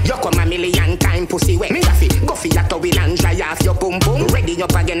 You come a million time pussy wet. Me fi go for your towel and dry off your pum pum. Ready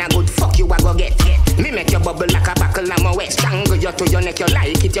up again a good fuck you a go get. Me make your bubble like a buckle and my wet. Strangle you to your neck, you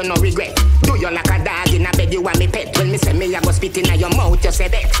like it, you no regret. Do you like a dog in a bed, you want me pet. When me say me a go spit in your mouth, you say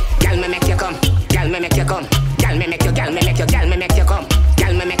that. Girl me make you come, girl me make you come. Girl me make you, girl me make you, girl me make you come.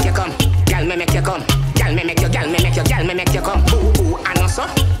 Girl me make you come, girl me make you come. Girl me make you, girl me make you, girl me make you come. Boo boo, I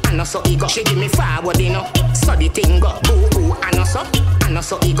know so ego. She give me forward, you know. So the thing go. Boo boo, I know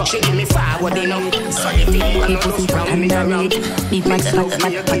so ego. She give me forward, you know. So the thing go. No lose from me around. Big man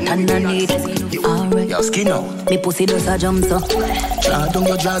fat underneath. Alright. Your skin out. Me pussy does a jump so. Draw down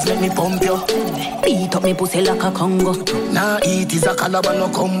your jaws, let me pump you. Beat up me pussy like a Congo. Nah, eat is a calabar no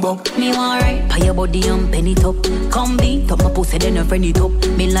combo. Me want right. Pay your body and penny top. Come beat up my pussy then a friend it up.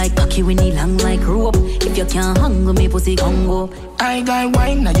 Me like cocky when he long like rope. If you can't hang me pussy Congo. I got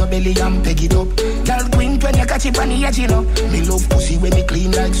wine now your belly and peg it up. Girl queen when you catch it on the edge you know. Me love pussy when me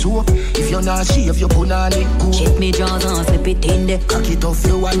clean like soap. If you're not shave you put on it cool. Chip me jaws and slip it in there. Cock it off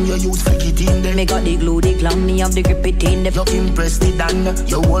you and you use flick it in there. Me got the glue, the glam, me have the grip it in there. You impressed it and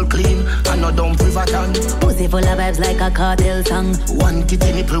you all clean and no dump river tan. Pussy full of vibes like a cartel song. One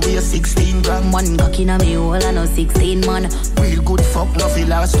kitty nipple weigh 16 gram. One cock in a me hole and no 16 man. Real good fuck no feel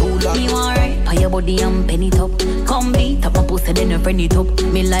last too long. Me want right. Pay your body and penny top. Come beat up my pussy then a friend it up.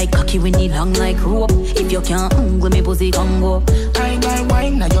 Me like cocky when he long like rope. If you can't hang with me pussy Congo. I got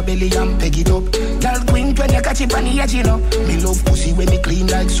wine now your belly and peg it up. Girl queen when you catch it on the edge you know. Me love pussy when me clean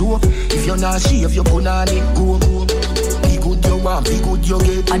like soap. If you're not shave you put on it go. Be good you want, be good you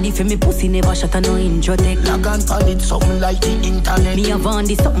get. And if me pussy never shut a no intro take. Log on pan it something like the internet. Me have on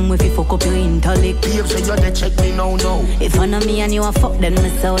this something if you fuck up your intellect. Babe say you dey check me now. If I know me and you a fuck then me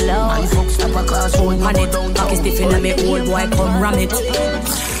so low. My fuck stop a class hold man it. Cocky stiff in me old boy come ram it.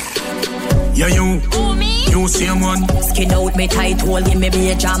 Yeah you same one. Skin out me tight hole give me be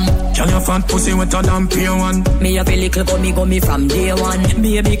a jam. Girl your fat pussy wetter than pure one. Me have a little go me from day one.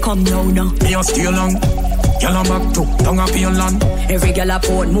 Baby come now. Me a stay long. Girl I'm back to down a pale land. Every girl a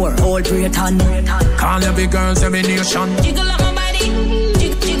put more whole Britain. Call every girls every nation. Jiggle up my body.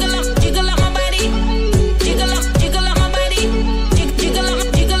 Jiggle up my body. Jiggle up my body.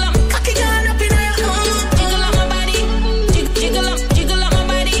 Jiggle up. Cocky girl up in your arm. Jiggle up my body. Jiggle up my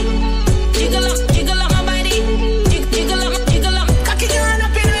body. Jiggle up my body. Jiggle up. Cocky girl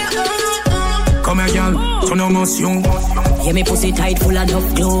up in your arm. Come here girl, turn on us you. Yeah, me pussy tight full of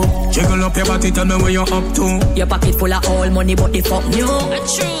enough glue. Jiggle up your body, tell me where you up to. Your pocket full of all money, but the fuck new.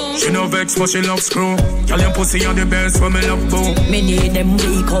 True. She no vex, but she love screw. Girl, your pussy are the best when me love boo. Me need them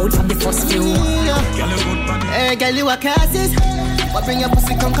weak out from the first few. Hey, girl, you a cassis. What bring your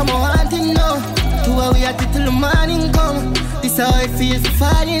pussy come on, wanting no. To where we at it till the morning come. This how it feels to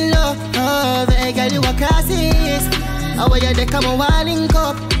fall in love. Oh, hey, girl, you a cassis. How are you, they come on, wanting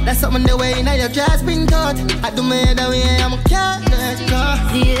cup. That's something the way now your dress been taught. I do me the way I'm a cat, let's go.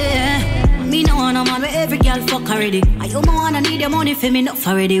 Yeah, Me no wanna man where every girl fuck already. I you me wanna need your money for me not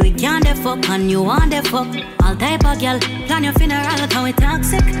for ready. We can't the fuck and you want the fuck. All type of girl, plan your funeral can we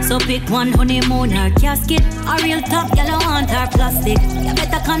toxic. So pick one honeymoon or casket. A real top girl I want her plastic. You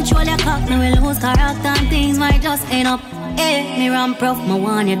better control your cock, no we lose character and things might just end up. Hey, me ram prof, me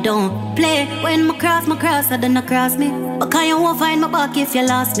want you don't play. When me cross, I don't know cross me. But can you won't find my back if you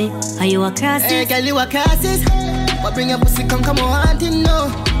lost me? Are you a crosses? Hey girl, you a crosses. But bring your pussy, come on, want it now.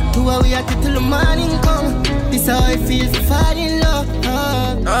 Two hours we at it till the morning come. This how I feel for fall in love.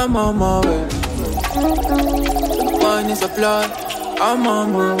 I'm on my way. One is a plot. I'm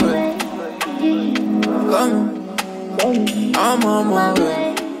on my way. I'm on my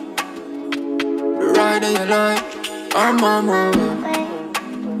way. The ride of your life. I'm on my way.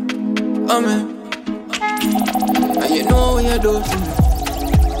 Amen. And you know what you do to me.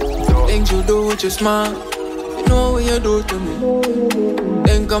 Things you do with your smile. You know what you do to me.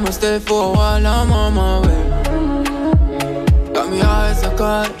 Think I'ma stay for a while. I'm on my way. Got me high as a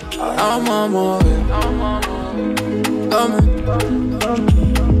kite. I'm on my way. Amen.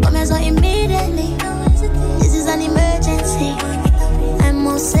 Come here so immediately. This is an emergency. I'm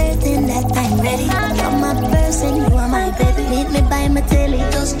most certain that I'm ready. You're my person, you are my baby. Meet me by my telly.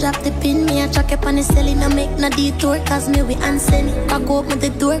 Just drop the pin, me a track up on the celly. No make no detour, cause me we answer me. Cock open the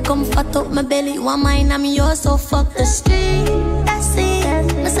door, come fat up my belly. You want mine, I'm yours, so fuck the street. That's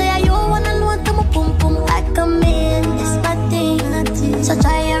it. Me say you want alone to my pum pum. I come in, this my thing. So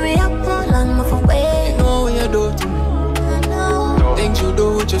try hurry up, long move away. You know what you do to me. Things you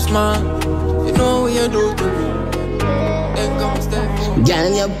do with your smile. You know what you do to me. Girl,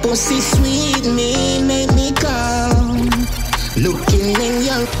 your pussy sweet, make me calm. Looking in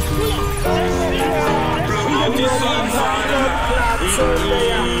your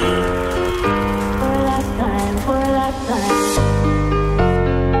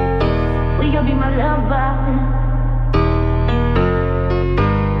Will you be my lover?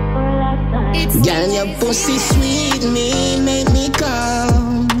 Girl, your pussy sweet, make me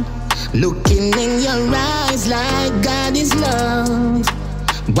calm. Looking in your eyes like God is love.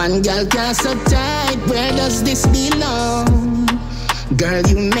 One girl can't so tight, where does this belong? Girl,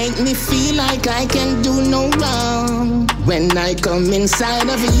 you make me feel like I can do no wrong. When I come inside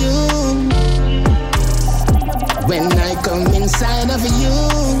of you. When I come inside of you.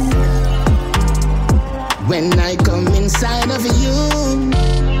 When I come inside of you.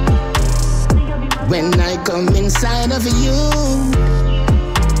 When I come inside of you.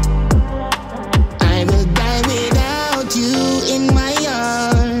 I will die without you in my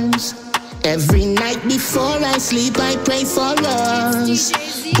arms. Every night before I sleep, I pray for us.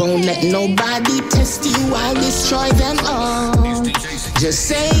 Won't let nobody test you, I'll destroy them all. Just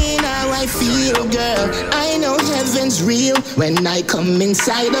saying how I feel, girl. I know heaven's real when I come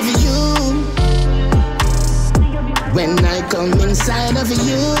inside of you. When I come inside of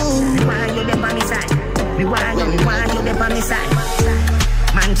you. Why you there by my side? Why you there by my side?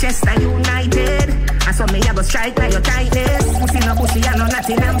 Manchester United. I saw me, I go strike by your tightness. Pussy no bushy, I know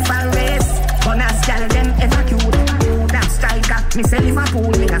nothing, I'm Forest. Bonus girl, them ever cute. That striker, me say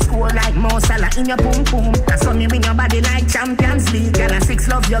Liverpool. Me a score like Mo Salah in your pum pum. I saw me win your body like Champions League. Girl, a 6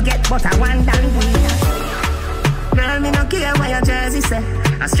 love you get, but I want that week. Girl, me no care what your jersey say.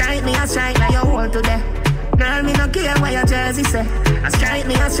 I strike like your whole today. Girl, me no care what your jersey say. I strike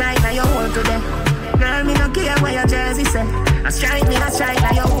like your whole today. Girl, me no care what your jersey say. I strike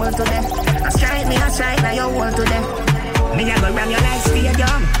like your whole today. I strike like your whole today. Me a go ram you like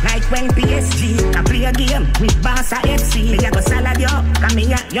stadium, like when PSG I play a game with Barca FC. Me a go salad you, cause me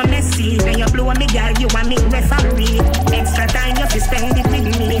a your Messi. Then you blow me girl, you want me referee. Extra time you fi spend it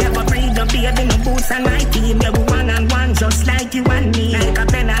with me. Me a go breathe your baby, no boots and my team. You go 1-on-1 just like you and me. Like a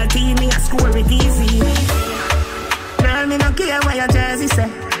penalty, me a score it easy. Girl, me no care what your jersey say.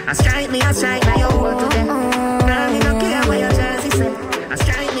 I strike like your whole today. Girl, me no care what your jersey say. I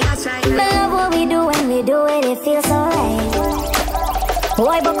strike like me love what we do when we do it, it feels so right.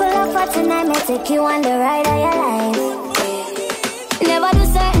 Boy, buckle up for tonight, may take you on the ride of your life. Never do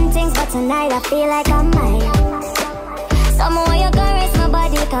certain things, but tonight I feel like I might. Someone you caress my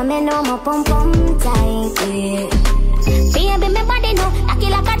body, come and know my pum pum tight. Yeah. Baby, my body know, I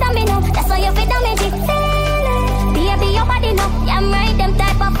kill like a domino. That's why you feel damage it. Baby, your body know, I'm right, them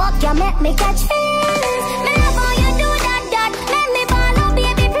type of fuck, you make me catch feelings. Me love how you do that, make me follow,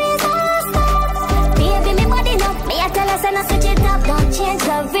 baby, please don't stop. Baby, me body know, me I tell us and I switch it up, don't change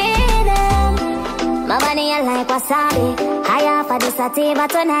the rhythm. My body you like wasabi, high off of the sativa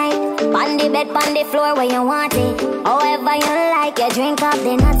tonight. On the bed, on the floor where you want it. However you like, you drink up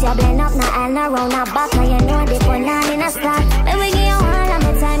the nuts, you blend up, now and around, now back, now you know the put on in a spot. Baby, give you all of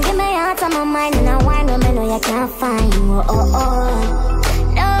my time, give me heart and my can't find you.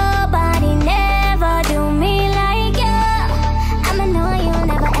 Nobody never do me like you. I'ma know you'll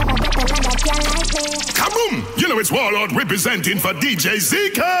never ever get another girl like me. Kaboom! You know it's Warlord representing for DJ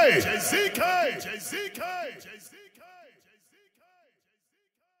ZK.